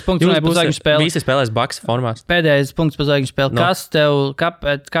pēdējais punkts runāja par zvaigžņu spēli. Visi spēlēs Bucks formās. Pēdējais punkts par zvaigžņu spēli.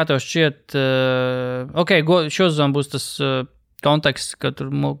 Kā tev šķiet, šo sezonu būs tas konteksts, ka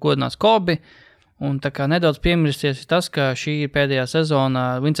tur godinās Kobi. Un tā kā nedaudz piemirsies tas, ka šī ir pēdējā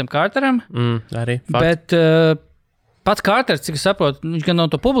sezona Vincam Carteram. Arī. Bet pats Carters, cik es saprotu, viņš gan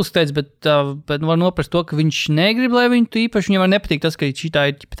nav to publiski teicis, bet var noprast to, ka viņš negrib, lai viņu īpaši, viņam var nepatīk tas, ka šitā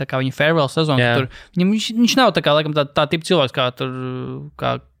ir tā kā viņa farewell sezona. Viņš nav tā kā, laikam, tā tipa cilvēks, kā tur,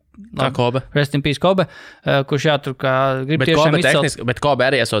 kā Kobe. Rest in peace Kobe, kurš tur kā grib tiešām izcelt. Bet Kobe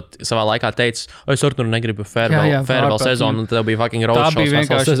arī esot savā laikā teicis, es ar tur negribu farewell sezonu, un tad bija fucking roadshows. Tā bija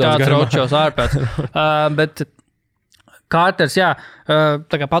vienkārši tāds roadshows ārpēc. Bet Carters,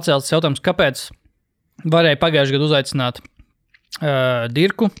 tā kā paceltas jautājums, kāpēc varēja pagājušajā gadu uzaicināt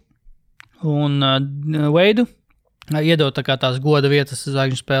Dirku un Veidu, iedot tā kā tās goda vietas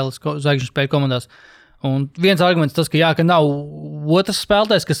zvaigžņu spēļu komandās. Un viens arguments tas, ka nav otrs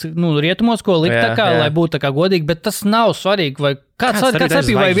spēlētājs, kas rietumos, ko likt lai būtu tā kā godīgi, bet tas nav svarīgi. Vai kāds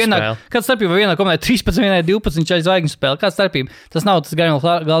starpība vai vienā komandai 13, vienai 12 čai zvaigžņu spēle? Kāds starpība? Tas nav tas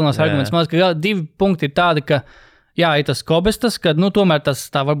galvenais arguments. Man liekas, ka 2 punkti ir tādi, ka ir tas kobestas, ka tomēr tas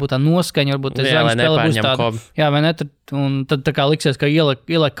tā varbūt tā noskaņa, varbūt tas zvaigžņu spēle būs tāda. Jā, vai ne? Un tad tā kā liksies, ka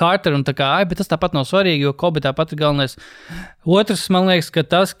ieliek Carter un tā kā, bet tas tāpat nav svarīgi, jo kobi tāpat ir galvenais. Otrs, man liekas, ka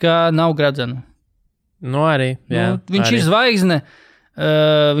tas, ka nav gradzenu. Arī. Jā, viņš ir zvaigzne.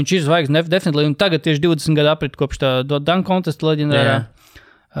 Viņš ir zvaigzne, definitely. Un tagad tieši 20 gadu aprit kopš tā dunk contesta leģendārā,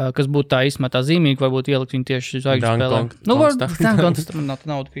 kas būtu tā īstenībā tā zīmīga, varbūt ielikt viņu tieši zvaigžņu spēlē. Dunk contesta man nav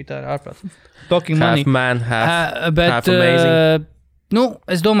nauda krītā ārprāt. Talking money. Half man, half amazing.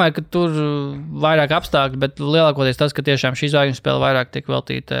 Es domāju, ka tur vairāk apstākļi, bet lielākoties tas, ka tiešām šī zvaigžņu spēle vairāk tiek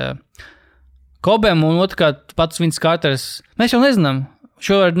veltīta Kobem un otrkārt pats Vince Carters. Mēs jau nezinām.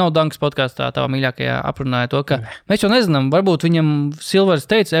 Šovērd nav Dunks podkāstā tavā mīļākajā aprunāja to, ka mēs jau nezinām, varbūt viņam Silvers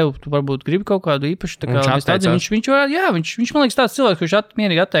teica, tu varbūt gribi kaut kādu īpašu, tā kā viņš varētu, viņš man liekas tāds cilvēks, kurš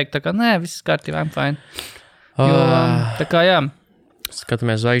mierīgi atteikt, tā kā, nē, viss kārtībā, I'm fine. Jo, tā kā, jā.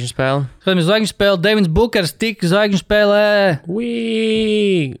 Skatāmies zvaigžņu spēli. Devins Bookers tik zvaigžņu spēlē.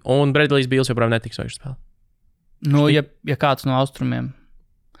 Un Bradley's Beals joprojām netiks zvaigžņu spēli. Ja kāds no austrumiem.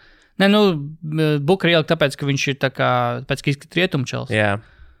 Nē, Booker ielikt tāpēc, ka viņš ir tā kā, pēc ka izskatīt rietumčels. Jā.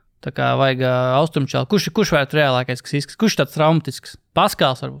 Tā kā vajag austrumčelu. Kurš vērts reālākais, kas izskatīt? Kurš tāds traumatisks?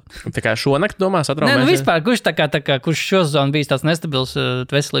 Paskals varbūt. Tā kā šonakt domās atraumēs? Nē, vispār, kurš tā kā, kurš šo sezonu bijis tāds nestabils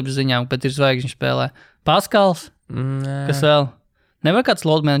veselības ziņā, bet ir zvaigžņu spēlē? Paskals? Kas vēl? Nevar kāds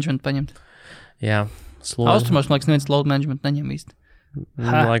load management paņemt? Jā. Austrumos, man liekas, neviens load management neņem īsti.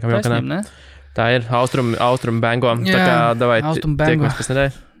 Laikam jau, ka ne? Tā ir Austrum Bango. Tā kā, davai, tiekamies pēc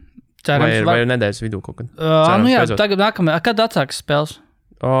nedēļas. Vai nedēļas vidū kaut kad? Jā, tagad nākamajā. Kad atsākas spēles?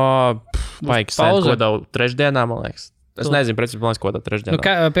 Vajag sēd kodā trešdienā, man liekas. Es nezinu, precīzi, man liekas, kodā trešdienā.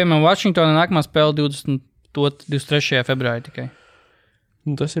 Piemēram, Washingtona nākamā spēle 23. februārī tikai.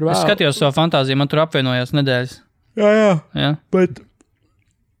 Tas ir vēl. Es skatījos savu fantāziju, man tur apvienojās nedēļas. Jā. Bet.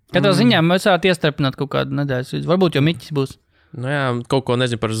 Katrā ziņā mēs varētu iestarpināt kaut kādu nedēļas vidū. Varbūt jau Miķis būs. Kaut ko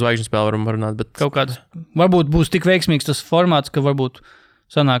nezinu par zvaigžņu spēli varam runāt, bet. Kaut kāds. Varbūt būs tik veiksmīgs tas formāts, ka varbūt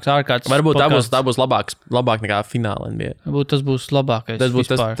sanāks ārkārtas. Varbūt tā būs labāk nekā fināla NBA. Varbūt tas būs labākais. Tas būs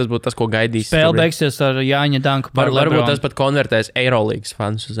tas, ko gaidīs. Spēle beigsies ar Jāņa Danku par Varbūt tas pat konvertēs Eirolīgas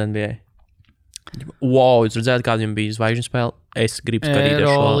fans uz NBA. Wow, jūs redzētu, kāda viņam bija zvaigžņu spēle? Es gribu skatīties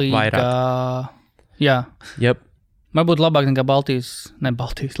šo vairāk. Jā. Yep. Varbūt labāk nekā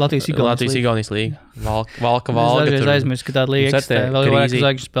Latvijas-Igaunijas līga. Valka. Es dažreiz aizmirstu, ka tāda līga eksistē. Vēl jau vairāk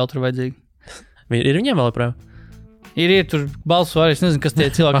zvaigžņu spēle tur vajadzīgi. Ir viņiem vēl joprojām? Ir tur balso arī, es nezinu, kas tie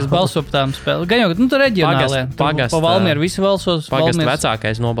cilvēki, kas balso par tām spēlēm. Gan jau, tur reģionālē. Pagast. Pa Valmieru visi balsos. Pagast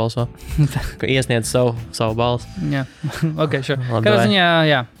vecākais nobalso. Iesniedz savu balsu. Jā. Ok, sure. Kādā ziņā,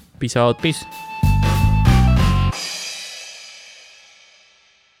 jā. Peace out. Peace.